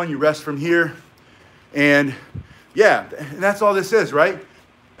third one, you rest from here. And yeah, and that's all this is, right?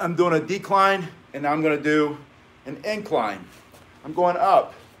 I'm doing a decline, and now I'm gonna do an incline. I'm going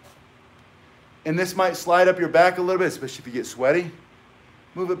up. And this might slide up your back a little bit, especially if you get sweaty.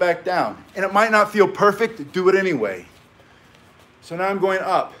 Move it back down. And it might not feel perfect, do it anyway. So now I'm going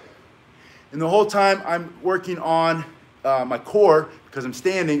up. And the whole time I'm working on my core because I'm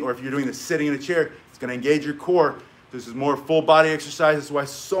standing, or if you're doing this sitting in a chair, it's gonna engage your core. This is more full body exercise. That's why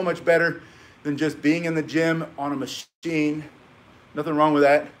it's so much better than just being in the gym on a machine. Nothing wrong with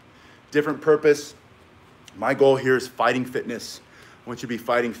that. Different purpose. My goal here is fighting fitness. I want you to be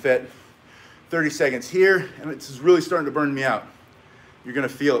fighting fit. 30 seconds here, and this is really starting to burn me out. You're gonna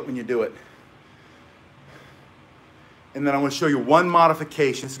feel it when you do it. And then I want to show you one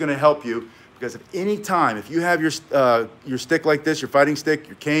modification. This is gonna help you because if any time, if you have your stick like this, your fighting stick,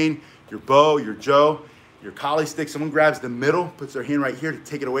 your cane, your bow, your Joe, your collie stick, someone grabs the middle, puts their hand right here to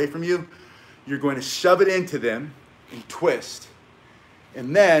take it away from you, you're going to shove it into them and twist.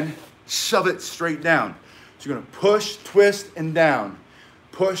 And then shove it straight down. So you're gonna push, twist, and down.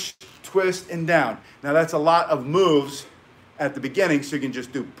 Push, twist, and down. Now that's a lot of moves at the beginning, so you can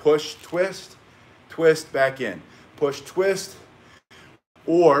just do push, twist, twist, back in. Push, twist,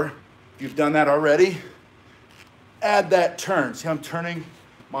 or if you've done that already, add that turn. See how I'm turning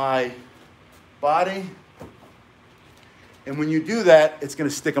my body? And when you do that, it's gonna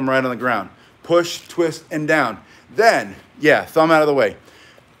stick them right on the ground. Push, twist, and down. Then, yeah, thumb out of the way.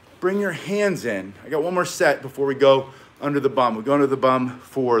 Bring your hands in. I got one more set before we go under the bum. We go under the bum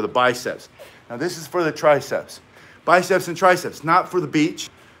for the biceps. Now this is for the triceps. Biceps and triceps, not for the beach,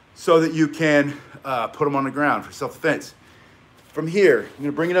 so that you can put them on the ground for self-defense. From here, I'm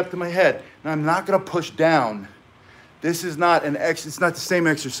gonna bring it up to my head. Now I'm not gonna push down. This is not it's not the same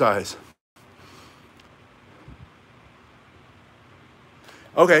exercise.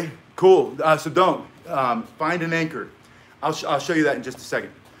 Okay, cool, so don't. Find an anchor. I'll show you that in just a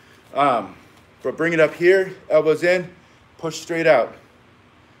second. But bring it up here, elbows in, push straight out.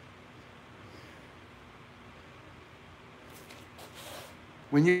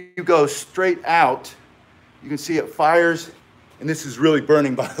 When you go straight out, you can see it fires, and this is really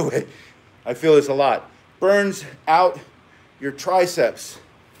burning, by the way. I feel this a lot. Burns out your triceps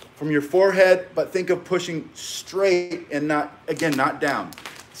from your forehead, but think of pushing straight and not, again, not down.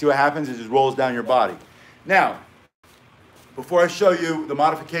 See what happens? It just rolls down your body. Now, before I show you the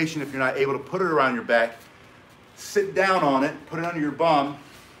modification, if you're not able to put it around your back, sit down on it, put it under your bum,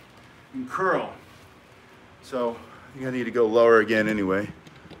 and curl. So I think I need to go lower again anyway.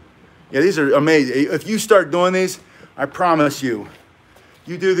 Yeah, these are amazing. If you start doing these, I promise you,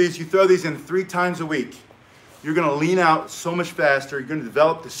 you do these, you throw these in 3 times a week, you're gonna lean out so much faster, you're gonna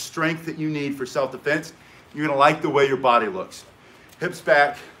develop the strength that you need for self-defense, you're gonna like the way your body looks. Hips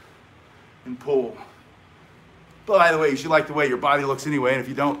back and pull. But by the way, you should like the way your body looks anyway, and if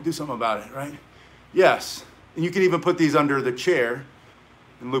you don't, do something about it, right? Yes, and you can even put these under the chair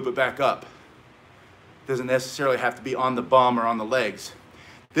and loop it back up. It doesn't necessarily have to be on the bum or on the legs.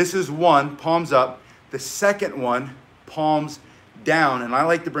 This is one, palms up. The second one, palms down, and I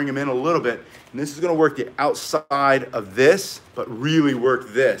like to bring them in a little bit. And this is gonna work the outside of this, but really work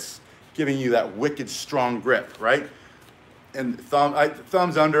this, giving you that wicked strong grip, right? And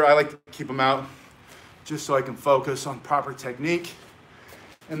thumbs under, I like to keep them out just so I can focus on proper technique.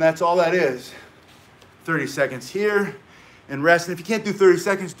 And that's all that is. 30 seconds here and rest. And if you can't do 30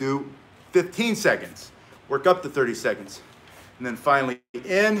 seconds, do 15 seconds. Work up to 30 seconds. And then finally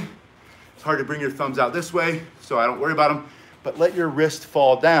in. It's hard to bring your thumbs out this way, so I don't worry about them. But let your wrist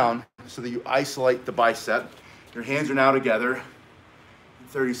fall down so that you isolate the bicep. Your hands are now together.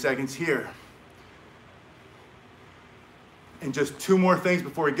 30 seconds here. And just 2 more things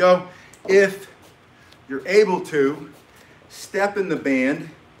before we go. If you're able to, step in the band.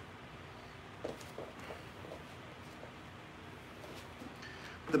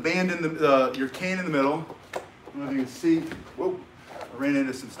 The band in your cane in the middle. I don't know if you can see. Whoa, I ran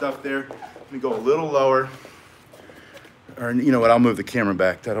into some stuff there. Let me go a little lower. Or you know what, I'll move the camera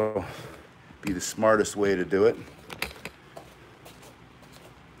back. That'll be the smartest way to do it.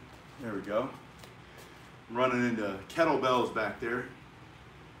 There we go. I'm running into kettlebells back there.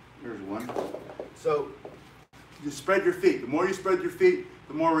 There's one. So you spread your feet. The more you spread your feet,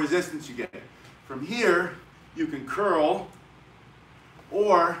 the more resistance you get. From here, you can curl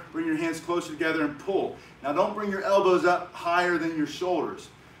Or bring your hands closer together and pull. Now don't bring your elbows up higher than your shoulders.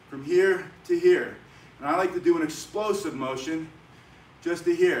 From here to here. And I like to do an explosive motion just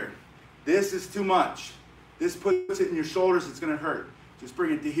to here. This is too much. This puts it in your shoulders, it's going to hurt. Just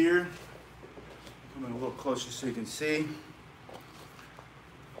bring it to here. Come in a little closer so you can see.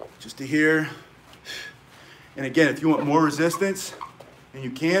 Just to here. And again, if you want more resistance, and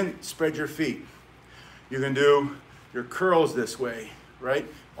you can, spread your feet. You can do your curls this way, right?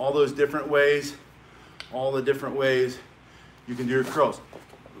 All those different ways, all the different ways you can do your curls.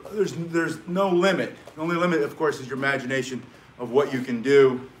 There's no limit. The only limit, of course, is your imagination of what you can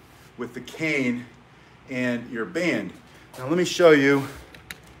do with the cane and your band. Now let me show you,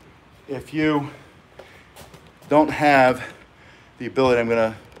 if you don't have the ability, I'm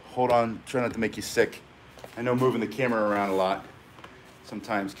gonna hold on, try not to make you sick. I know moving the camera around a lot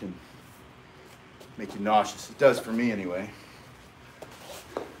sometimes can make you nauseous. It does for me anyway.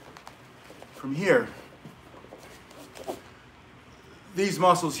 From here, these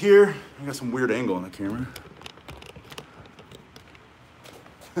muscles here, I got some weird angle on the camera.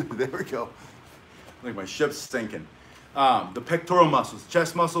 There we go. Like my ship's sinking. The pectoral muscles,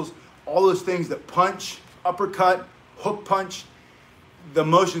 chest muscles, all those things that punch, uppercut, hook punch, the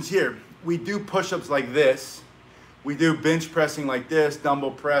motions here. We do push-ups like this. We do bench pressing like this,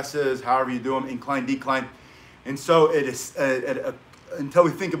 dumbbell presses, however you do them, incline, decline. And so it is, until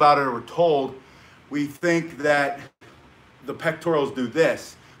we think about it or we're told, we think that the pectorals do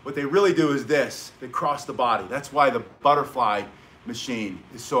this. What they really do is this. They cross the body. That's why the butterfly machine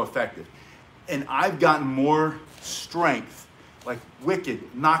is so effective. And I've gotten more strength, like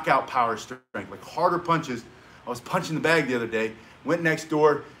wicked knockout power strength, like harder punches. I was punching the bag the other day, went next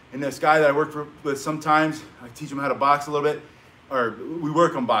door, and this guy that I work with sometimes, I teach him how to box a little bit, or we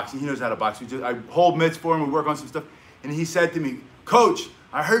work on boxing. He knows how to box. I hold mitts for him, we work on some stuff. And he said to me, "Coach,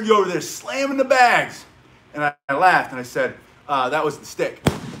 I heard you over there slamming the bags." And I laughed and I said, that was the stick.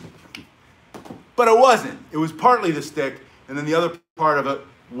 But it wasn't. It was partly the stick, and then the other part of it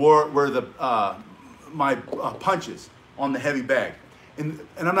were the my punches on the heavy bag. And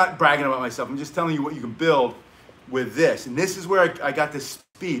I'm not bragging about myself. I'm just telling you what you can build with this. And this is where I got this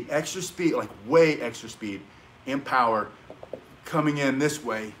speed, extra speed, like way extra speed and power coming in this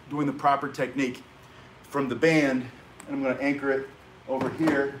way, doing the proper technique from the band. And I'm going to anchor it over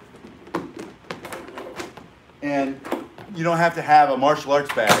here. And you don't have to have a martial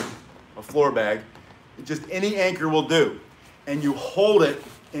arts bag, a floor bag. Just any anchor will do. And you hold it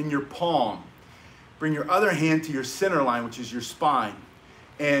in your palm. Bring your other hand to your center line, which is your spine.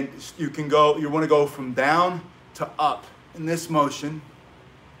 And you want to go from down to up in this motion.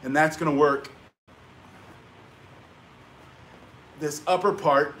 And that's going to work this upper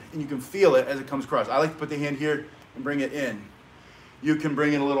part, and you can feel it as it comes across. I like to put the hand here and bring it in. You can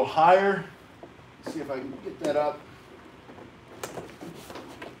bring it a little higher. Let's see if I can get that up.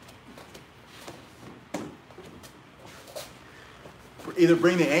 Either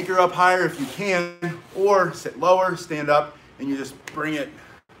bring the anchor up higher if you can, or sit lower, stand up, and you just bring it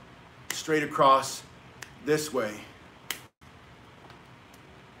straight across this way.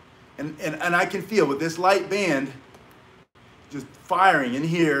 And I can feel with this light band just firing in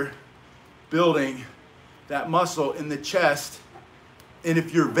here, building that muscle in the chest. And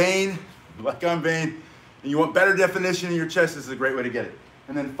if you're vain, like I'm vain, and you want better definition in your chest, this is a great way to get it.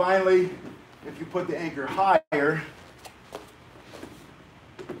 And then finally, if you put the anchor higher,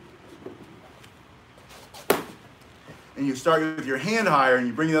 and you start with your hand higher and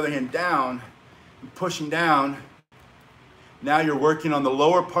you bring the other hand down, and pushing down, now you're working on the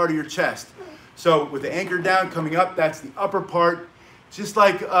lower part of your chest. So with the anchor down, coming up, that's the upper part. Just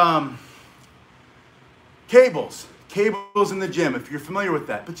like cables in the gym, if you're familiar with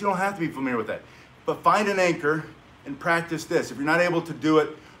that. But you don't have to be familiar with that. But find an anchor and practice this. If you're not able to do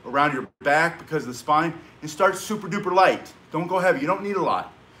it around your back because of the spine, and start super duper light. Don't go heavy. You don't need a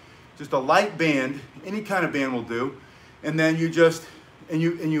lot. Just a light band, any kind of band will do. And then you just, and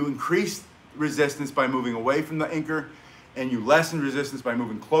you increase resistance by moving away from the anchor, and you lessen resistance by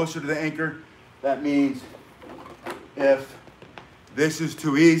moving closer to the anchor. That means if this is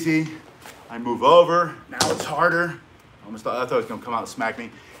too easy, I move over. Now it's harder. I thought it was gonna come out and smack me.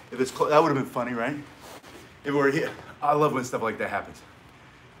 If it's that would have been funny, right? If it were here, I love when stuff like that happens.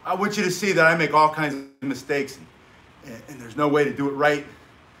 I want you to see that I make all kinds of mistakes, and there's no way to do it right.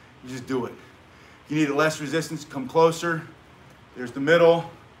 You just do it. You need less resistance, come closer. There's the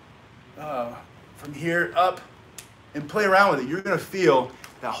middle. From here up, and play around with it. You're gonna feel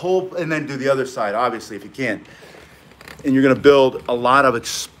that whole, and then do the other side, obviously, if you can. And you're gonna build a lot of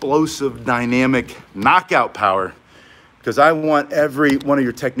explosive, dynamic knockout power because I want every one of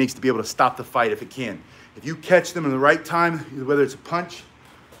your techniques to be able to stop the fight if it can. If you catch them in the right time, whether it's a punch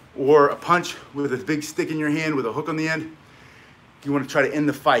or a punch with a big stick in your hand with a hook on the end, you want to try to end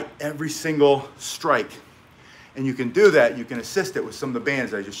the fight every single strike. And you can do that. You can assist it with some of the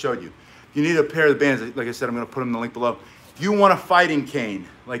bands that I just showed you. If you need a pair of the bands, like I said, I'm going to put them in the link below. If you want a fighting cane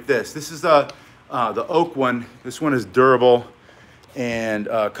like this is the oak one. This one is durable and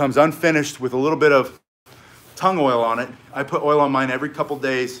comes unfinished with a little bit of tongue oil on it. I put oil on mine every couple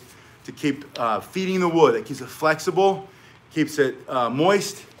days to keep feeding the wood. It keeps it flexible, keeps it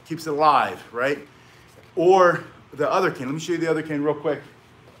moist, keeps it alive, right? Or the other cane. Let me show you the other cane real quick.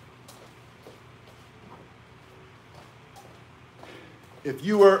 If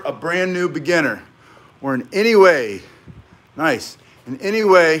you were a brand new beginner or in any way, in any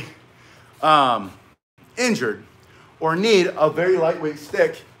way injured or need a very lightweight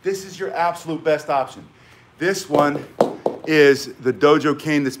stick, this is your absolute best option. This one is the Dojo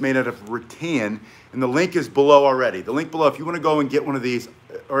cane that's made out of rattan, and the link is below already. The link below, if you want to go and get one of these,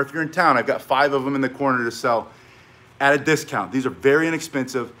 or if you're in town, I've got 5 of them in the corner to sell at a discount. These are very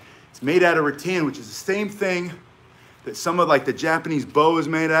inexpensive. It's made out of rattan, which is the same thing that some of like the Japanese bow is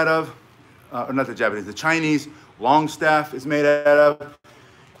made out of, or not the Japanese, the Chinese long staff is made out of,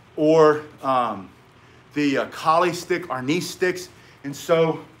 or the Kali stick, our knee sticks. And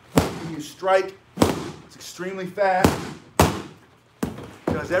so when you strike, it's extremely fast.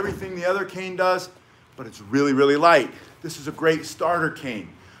 It does everything the other cane does, but it's really, really light. This is a great starter cane.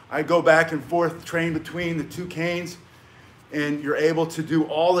 I go back and forth, train between the 2 canes, and you're able to do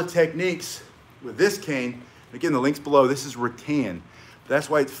all the techniques with this cane. Again, the link's below. This is rattan. That's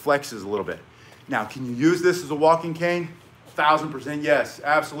why it flexes a little bit. Now, can you use this as a walking cane? 1000% yes,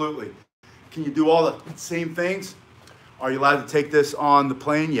 absolutely. Can you do all the same things? Are you allowed to take this on the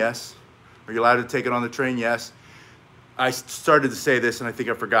plane? Yes. Are you allowed to take it on the train? Yes. I started to say this and I think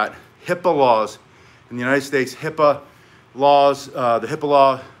I forgot. HIPAA laws in the United States, HIPAA laws, the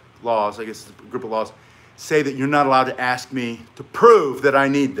HIPAA laws, I guess it's a group of laws, say that you're not allowed to ask me to prove that I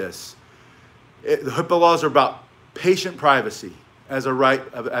need this. The HIPAA laws are about patient privacy as a right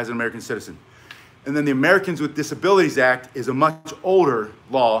as an American citizen. And then the Americans with Disabilities Act is a much older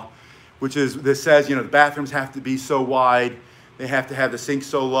law, which is, this says, you know, the bathrooms have to be so wide, they have to have the sink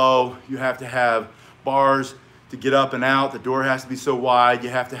so low, you have to have bars to get up and out, the door has to be so wide, you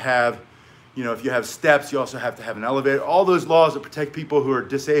have to have, you know, if you have steps, you also have to have an elevator. All those laws that protect people who are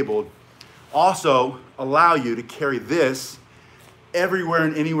disabled also allow you to carry this everywhere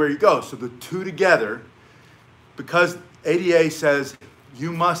and anywhere you go. So the 2 together, because ADA says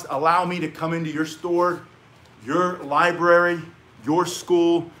you must allow me to come into your store, your library, your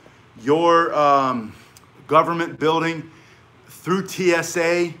school, your government building, through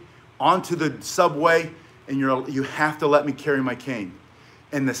TSA, onto the subway, and you have to let me carry my cane.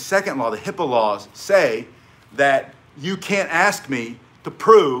 And the second law, the HIPAA laws, say that you can't ask me to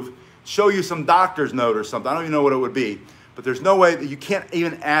prove, show you some doctor's note or something. I don't even know what it would be. But there's no way that you can't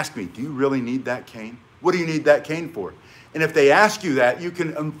even ask me, do you really need that cane? What do you need that cane for? And if they ask you that, you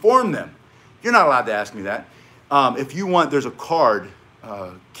can inform them. You're not allowed to ask me that. If you want, there's a card,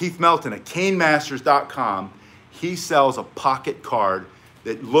 Keith Melton at canemasters.com. He sells a pocket card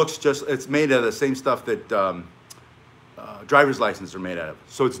that looks just, it's made out of the same stuff that driver's licenses are made out of.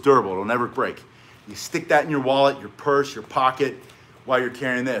 So it's durable, it'll never break. You stick that in your wallet, your purse, your pocket while you're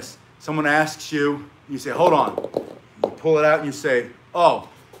carrying this. Someone asks you, you say, hold on. You pull it out and you say, oh,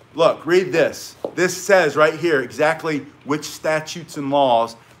 look, read this. This says right here exactly which statutes and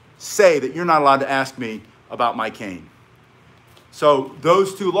laws say that you're not allowed to ask me about my cane. So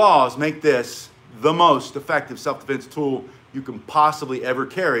those 2 laws make this the most effective self-defense tool you can possibly ever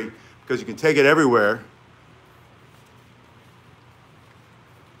carry, because you can take it everywhere.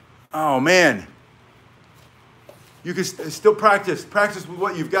 Oh man, you can still practice with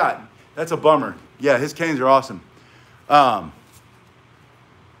what you've got. That's a bummer. Yeah, his canes are awesome.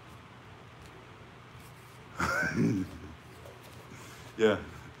 Yeah,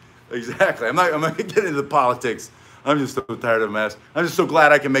 exactly. I'm not getting into the politics. I'm just so tired of a mess. I'm just so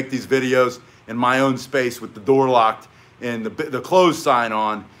glad I can make these videos in my own space with the door locked and the closed sign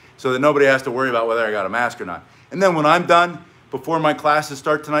on, so that nobody has to worry about whether I got a mask or not. And then when I'm done, before my classes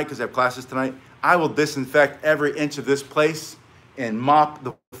start tonight, because I have classes tonight, I will disinfect every inch of this place and mop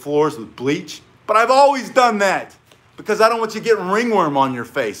the floors with bleach. But I've always done that because I don't want you getting ringworm on your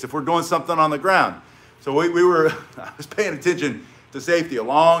face if we're doing something on the ground. So I was paying attention to safety a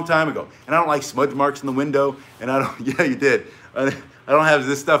long time ago. And I don't like smudge marks in the window. And I don't, yeah, you did. I don't have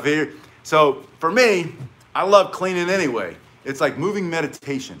this stuff here. So for me, I love cleaning anyway. It's like moving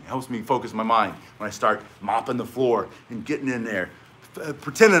meditation. It helps me focus my mind when I start mopping the floor and getting in there,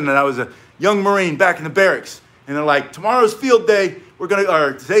 pretending that I was a young Marine back in the barracks. And they're like, tomorrow's field day, or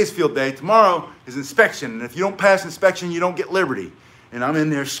today's field day, tomorrow is inspection. And if you don't pass inspection, you don't get liberty. And I'm in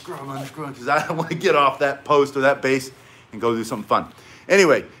there scrubbing, because I don't want to get off that post or that base and go do something fun.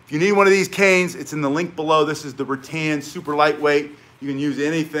 Anyway, if you need one of these canes, it's in the link below. This is the rattan, super lightweight. You can use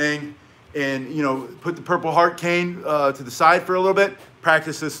anything. And, you know, put the Purple Heart cane to the side for a little bit.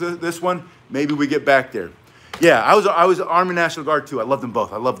 Practice this one. Maybe we get back there. Yeah, I was Army National Guard too. I love them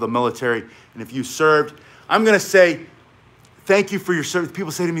both. I love the military. And if you served, I'm going to say thank you for your service.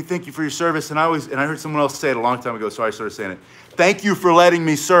 People say to me, thank you for your service. And I heard someone else say it a long time ago, so I started saying it. Thank you for letting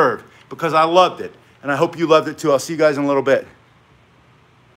me serve, because I loved it. And I hope you loved it too. I'll see you guys in a little bit.